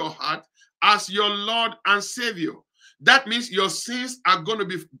into your heart as your Lord and Savior. That means your sins are going to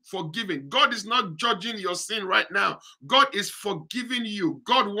be forgiven. God is not judging your sin right now. God is forgiving you.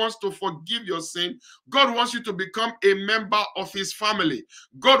 God wants to forgive your sin. God wants you to become a member of his family.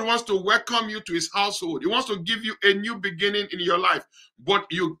 God wants to welcome you to his household. He wants to give you a new beginning in your life. But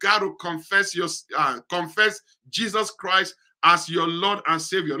you got to confess Jesus Christ as your Lord and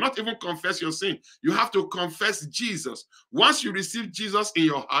Savior. Not even confess your sin. You have to confess Jesus. Once you receive Jesus in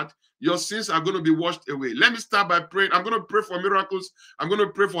your heart, your sins are going to be washed away. Let me start by praying. I'm going to pray for miracles. I'm going to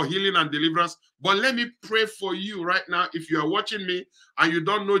pray for healing and deliverance. But let me pray for you right now. If you are watching me and you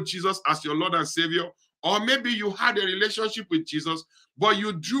don't know Jesus as your Lord and Savior, or maybe you had a relationship with Jesus, but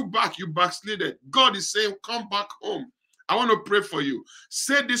you drew back, you backslided. God is saying, come back home. I want to pray for you.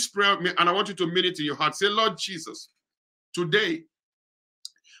 Say this prayer with me, and I want you to mean it in your heart. Say, Lord Jesus, today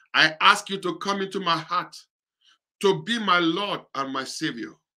I ask you to come into my heart to be my Lord and my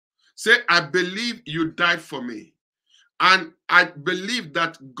Savior. Say, I believe you died for me. And I believe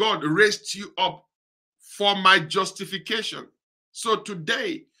that God raised you up for my justification. So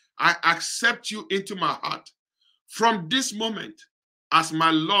today, I accept you into my heart from this moment as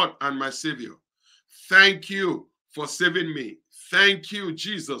my Lord and my Savior. Thank you for saving me. Thank you,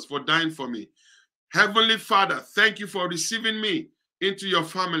 Jesus, for dying for me. Heavenly Father, thank you for receiving me into your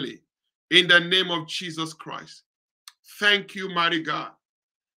family in the name of Jesus Christ. Thank you, mighty God.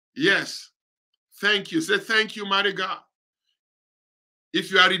 Yes, thank you. Say, thank you, mighty God. If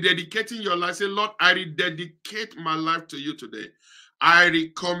you are rededicating your life, say, Lord, I rededicate my life to you today. I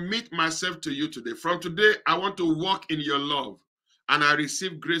recommit myself to you today. From today, I want to walk in your love, and I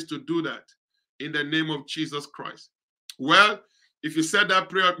receive grace to do that in the name of Jesus Christ. Well, if you said that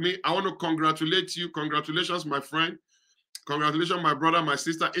prayer with me, I want to congratulate you. Congratulations, my friend. Congratulations, my brother, my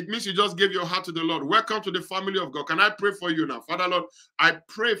sister. It means you just gave your heart to the Lord. Welcome to the family of God. Can I pray for you now? Father, Lord, I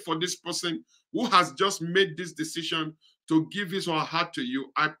pray for this person who has just made this decision to give his or her heart to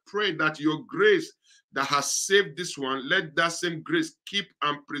you. I pray that your grace that has saved this one, let that same grace keep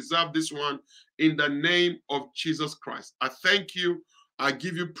and preserve this one in the name of Jesus Christ. I thank you. I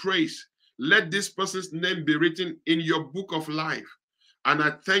give you praise. Let this person's name be written in your book of life. And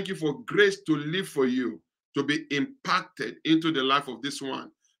I thank you for grace to live for you, to be impacted into the life of this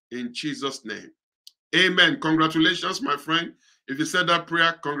one in Jesus' name. Amen. Congratulations, my friend. If you said that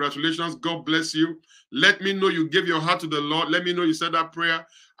prayer, congratulations. God bless you. Let me know you gave your heart to the Lord. Let me know you said that prayer.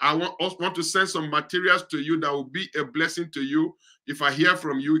 I want to send some materials to you that will be a blessing to you. If I hear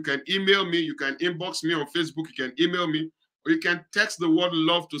from you, you can email me. You can inbox me on Facebook. You can email me. Or you can text the word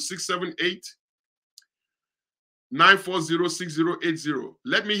love to 678-940-6080.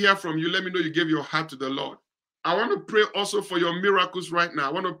 Let me hear from you. Let me know you gave your heart to the Lord. I want to pray also for your miracles right now.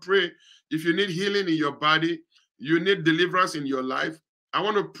 I want to pray if you need healing in your body, you need deliverance in your life. I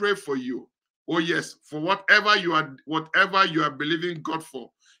want to pray for you. Oh yes, for whatever you are believing God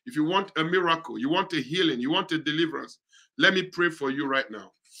for. If you want a miracle, you want a healing, you want a deliverance, let me pray for you right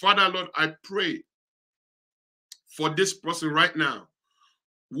now. Father, Lord, I pray for this person right now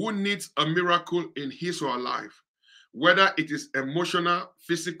who needs a miracle in his or her life. Whether it is emotional,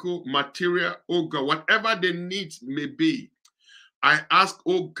 physical, material, oh God, whatever the needs may be, I ask,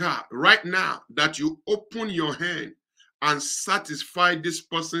 oh God, right now that you open your hand and satisfy this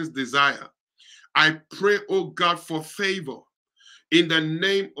person's desire. I pray, oh God, for favor in the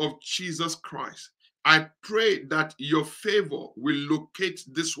name of Jesus Christ. I pray that your favor will locate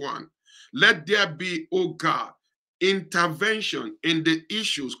this one. Let there be, oh God, intervention in the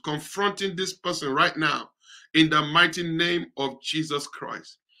issues confronting this person right now in the mighty name of Jesus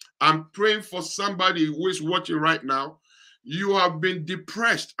Christ. I'm praying for somebody who is watching right now. You have been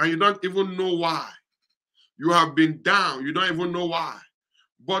depressed and you don't even know why. You have been down, you don't even know why.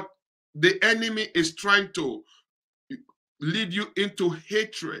 But the enemy is trying to lead you into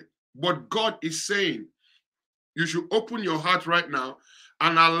hatred. But God is saying you should open your heart right now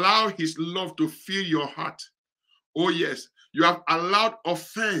and allow his love to fill your heart. Oh yes, you have allowed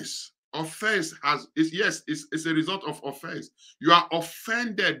offense. Offense it's a result of offense. You are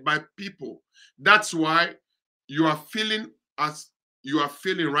offended by people. That's why you are feeling as you are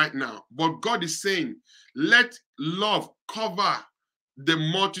feeling right now. But God is saying, let love cover the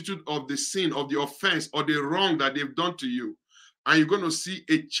multitude of the sin, of the offense, or the wrong that they've done to you. And you're going to see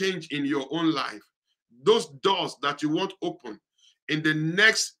a change in your own life. Those doors that you want open in the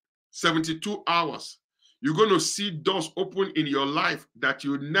next 72 hours, you're going to see doors open in your life that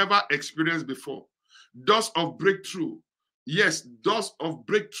you never experienced before. Doors of breakthrough. Yes, doors of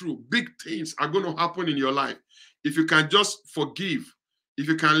breakthrough. Big things are going to happen in your life. If you can just forgive, if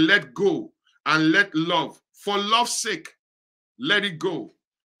you can let go and let love, for love's sake, let it go.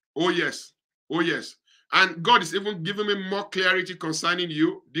 Oh yes, oh yes. And God is even giving me more clarity concerning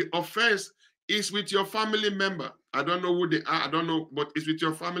you. The offense is with your family member. I don't know who they are, I don't know, but it's with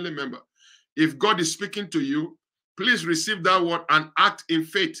your family member. If God is speaking to you, please receive that word and act in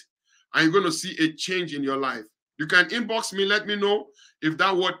faith. And you're going to see a change in your life. You can inbox me, let me know if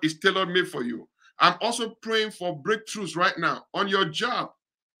that word is tailor-made for you. I'm also praying for breakthroughs right now on your job.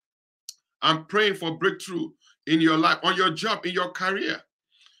 I'm praying for breakthrough in your life, on your job, in your career.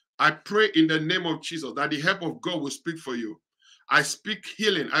 I pray in the name of Jesus that the help of God will speak for you. I speak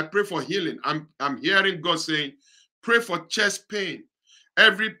healing. I pray for healing. I'm hearing God saying, pray for chest pain.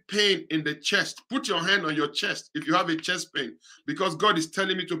 Every pain in the chest, put your hand on your chest if you have a chest pain, because God is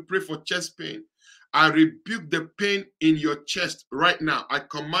telling me to pray for chest pain. I rebuke the pain in your chest right now. I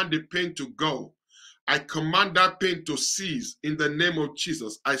command the pain to go. I command that pain to cease in the name of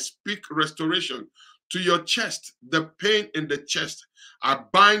Jesus. I speak restoration to your chest, the pain in the chest. I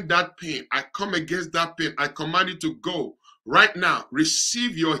bind that pain. I come against that pain. I command it to go right now.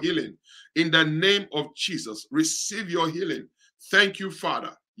 Receive your healing in the name of Jesus. Receive your healing. Thank you,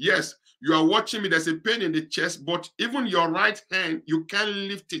 Father. Yes, you are watching me. There's a pain in the chest, but even your right hand, you can't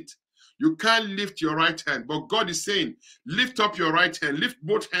lift it. You can't lift your right hand, but God is saying, lift up your right hand. Lift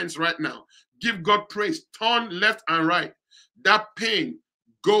both hands right now. Give God praise. Turn left and right. That pain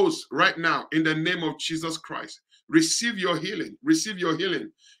goes right now in the name of Jesus Christ. Receive your healing. Receive your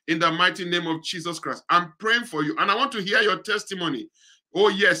healing in the mighty name of Jesus Christ. I'm praying for you, and I want to hear your testimony. Oh,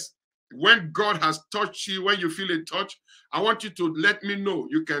 yes. When God has touched you, when you feel a touch, I want you to let me know.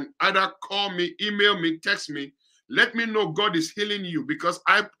 You can either call me, email me, text me. Let me know God is healing you, because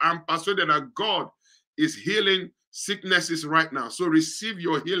I am persuaded that God is healing sicknesses right now. So receive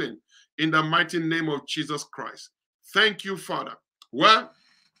your healing in the mighty name of Jesus Christ. Thank you, Father. Well,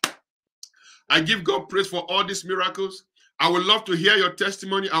 I give God praise for all these miracles. I would love to hear your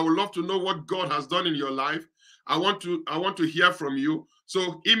testimony. I would love to know what God has done in your life. I want to hear from you.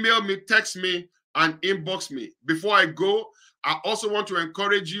 So email me, text me, and inbox me. Before I go, I also want to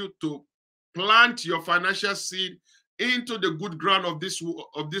encourage you to plant your financial seed into the good ground of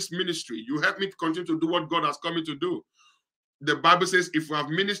this ministry. You help me to continue to do what God has come me to do. The Bible says, if we have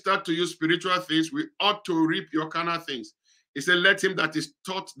ministered to you spiritual things, we ought to reap your carnal things. It said, let him that is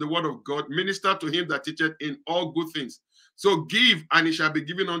taught the word of God minister to him that teacheth in all good things. So give, and it shall be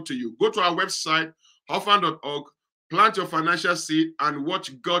given unto you. Go to our website, orphan.org, plant your financial seed, and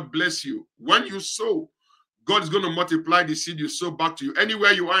watch God bless you. When you sow, God is going to multiply the seed you sow back to you.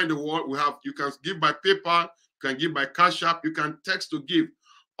 Anywhere you are in the world, you can give by PayPal, you can give by Cash App, you can text to give.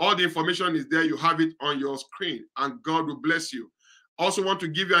 All the information is there. You have it on your screen, and God will bless you. Also want to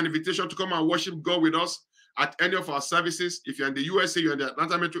give you an invitation to come and worship God with us at any of our services. If you're in the USA, you're in the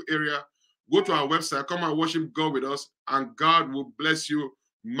Atlanta metro area, go to our website, come and worship God with us, and God will bless you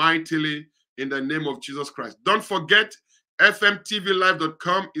mightily in the name of Jesus Christ. Don't forget,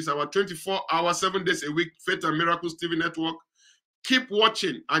 fmtvlive.com is our 24-hour, 7 days a week Faith and Miracles TV network. Keep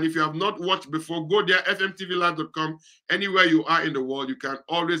watching, and if you have not watched before, go there, fmtvlive.com. Anywhere you are in the world, you can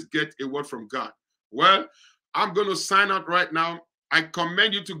always get a word from God. Well, I'm going to sign out right now. I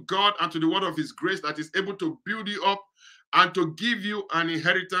commend you to God and to the word of his grace that is able to build you up and to give you an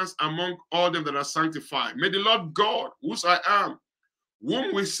inheritance among all them that are sanctified. May the Lord God, whose I am,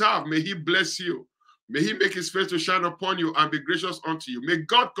 whom we serve, may he bless you. May he make his face to shine upon you and be gracious unto you. May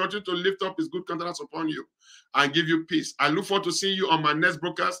God continue to lift up his good countenance upon you and give you peace. I look forward to seeing you on my next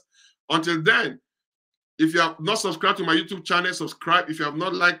broadcast. Until then, if you have not subscribed to my YouTube channel, subscribe. If you have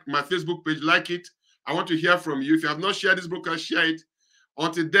not liked my Facebook page, like it. I want to hear from you. If you have not shared this broadcast, share it.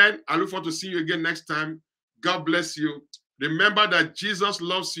 Until then, I look forward to seeing you again next time. God bless you. Remember that Jesus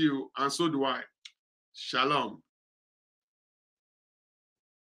loves you, and so do I. Shalom.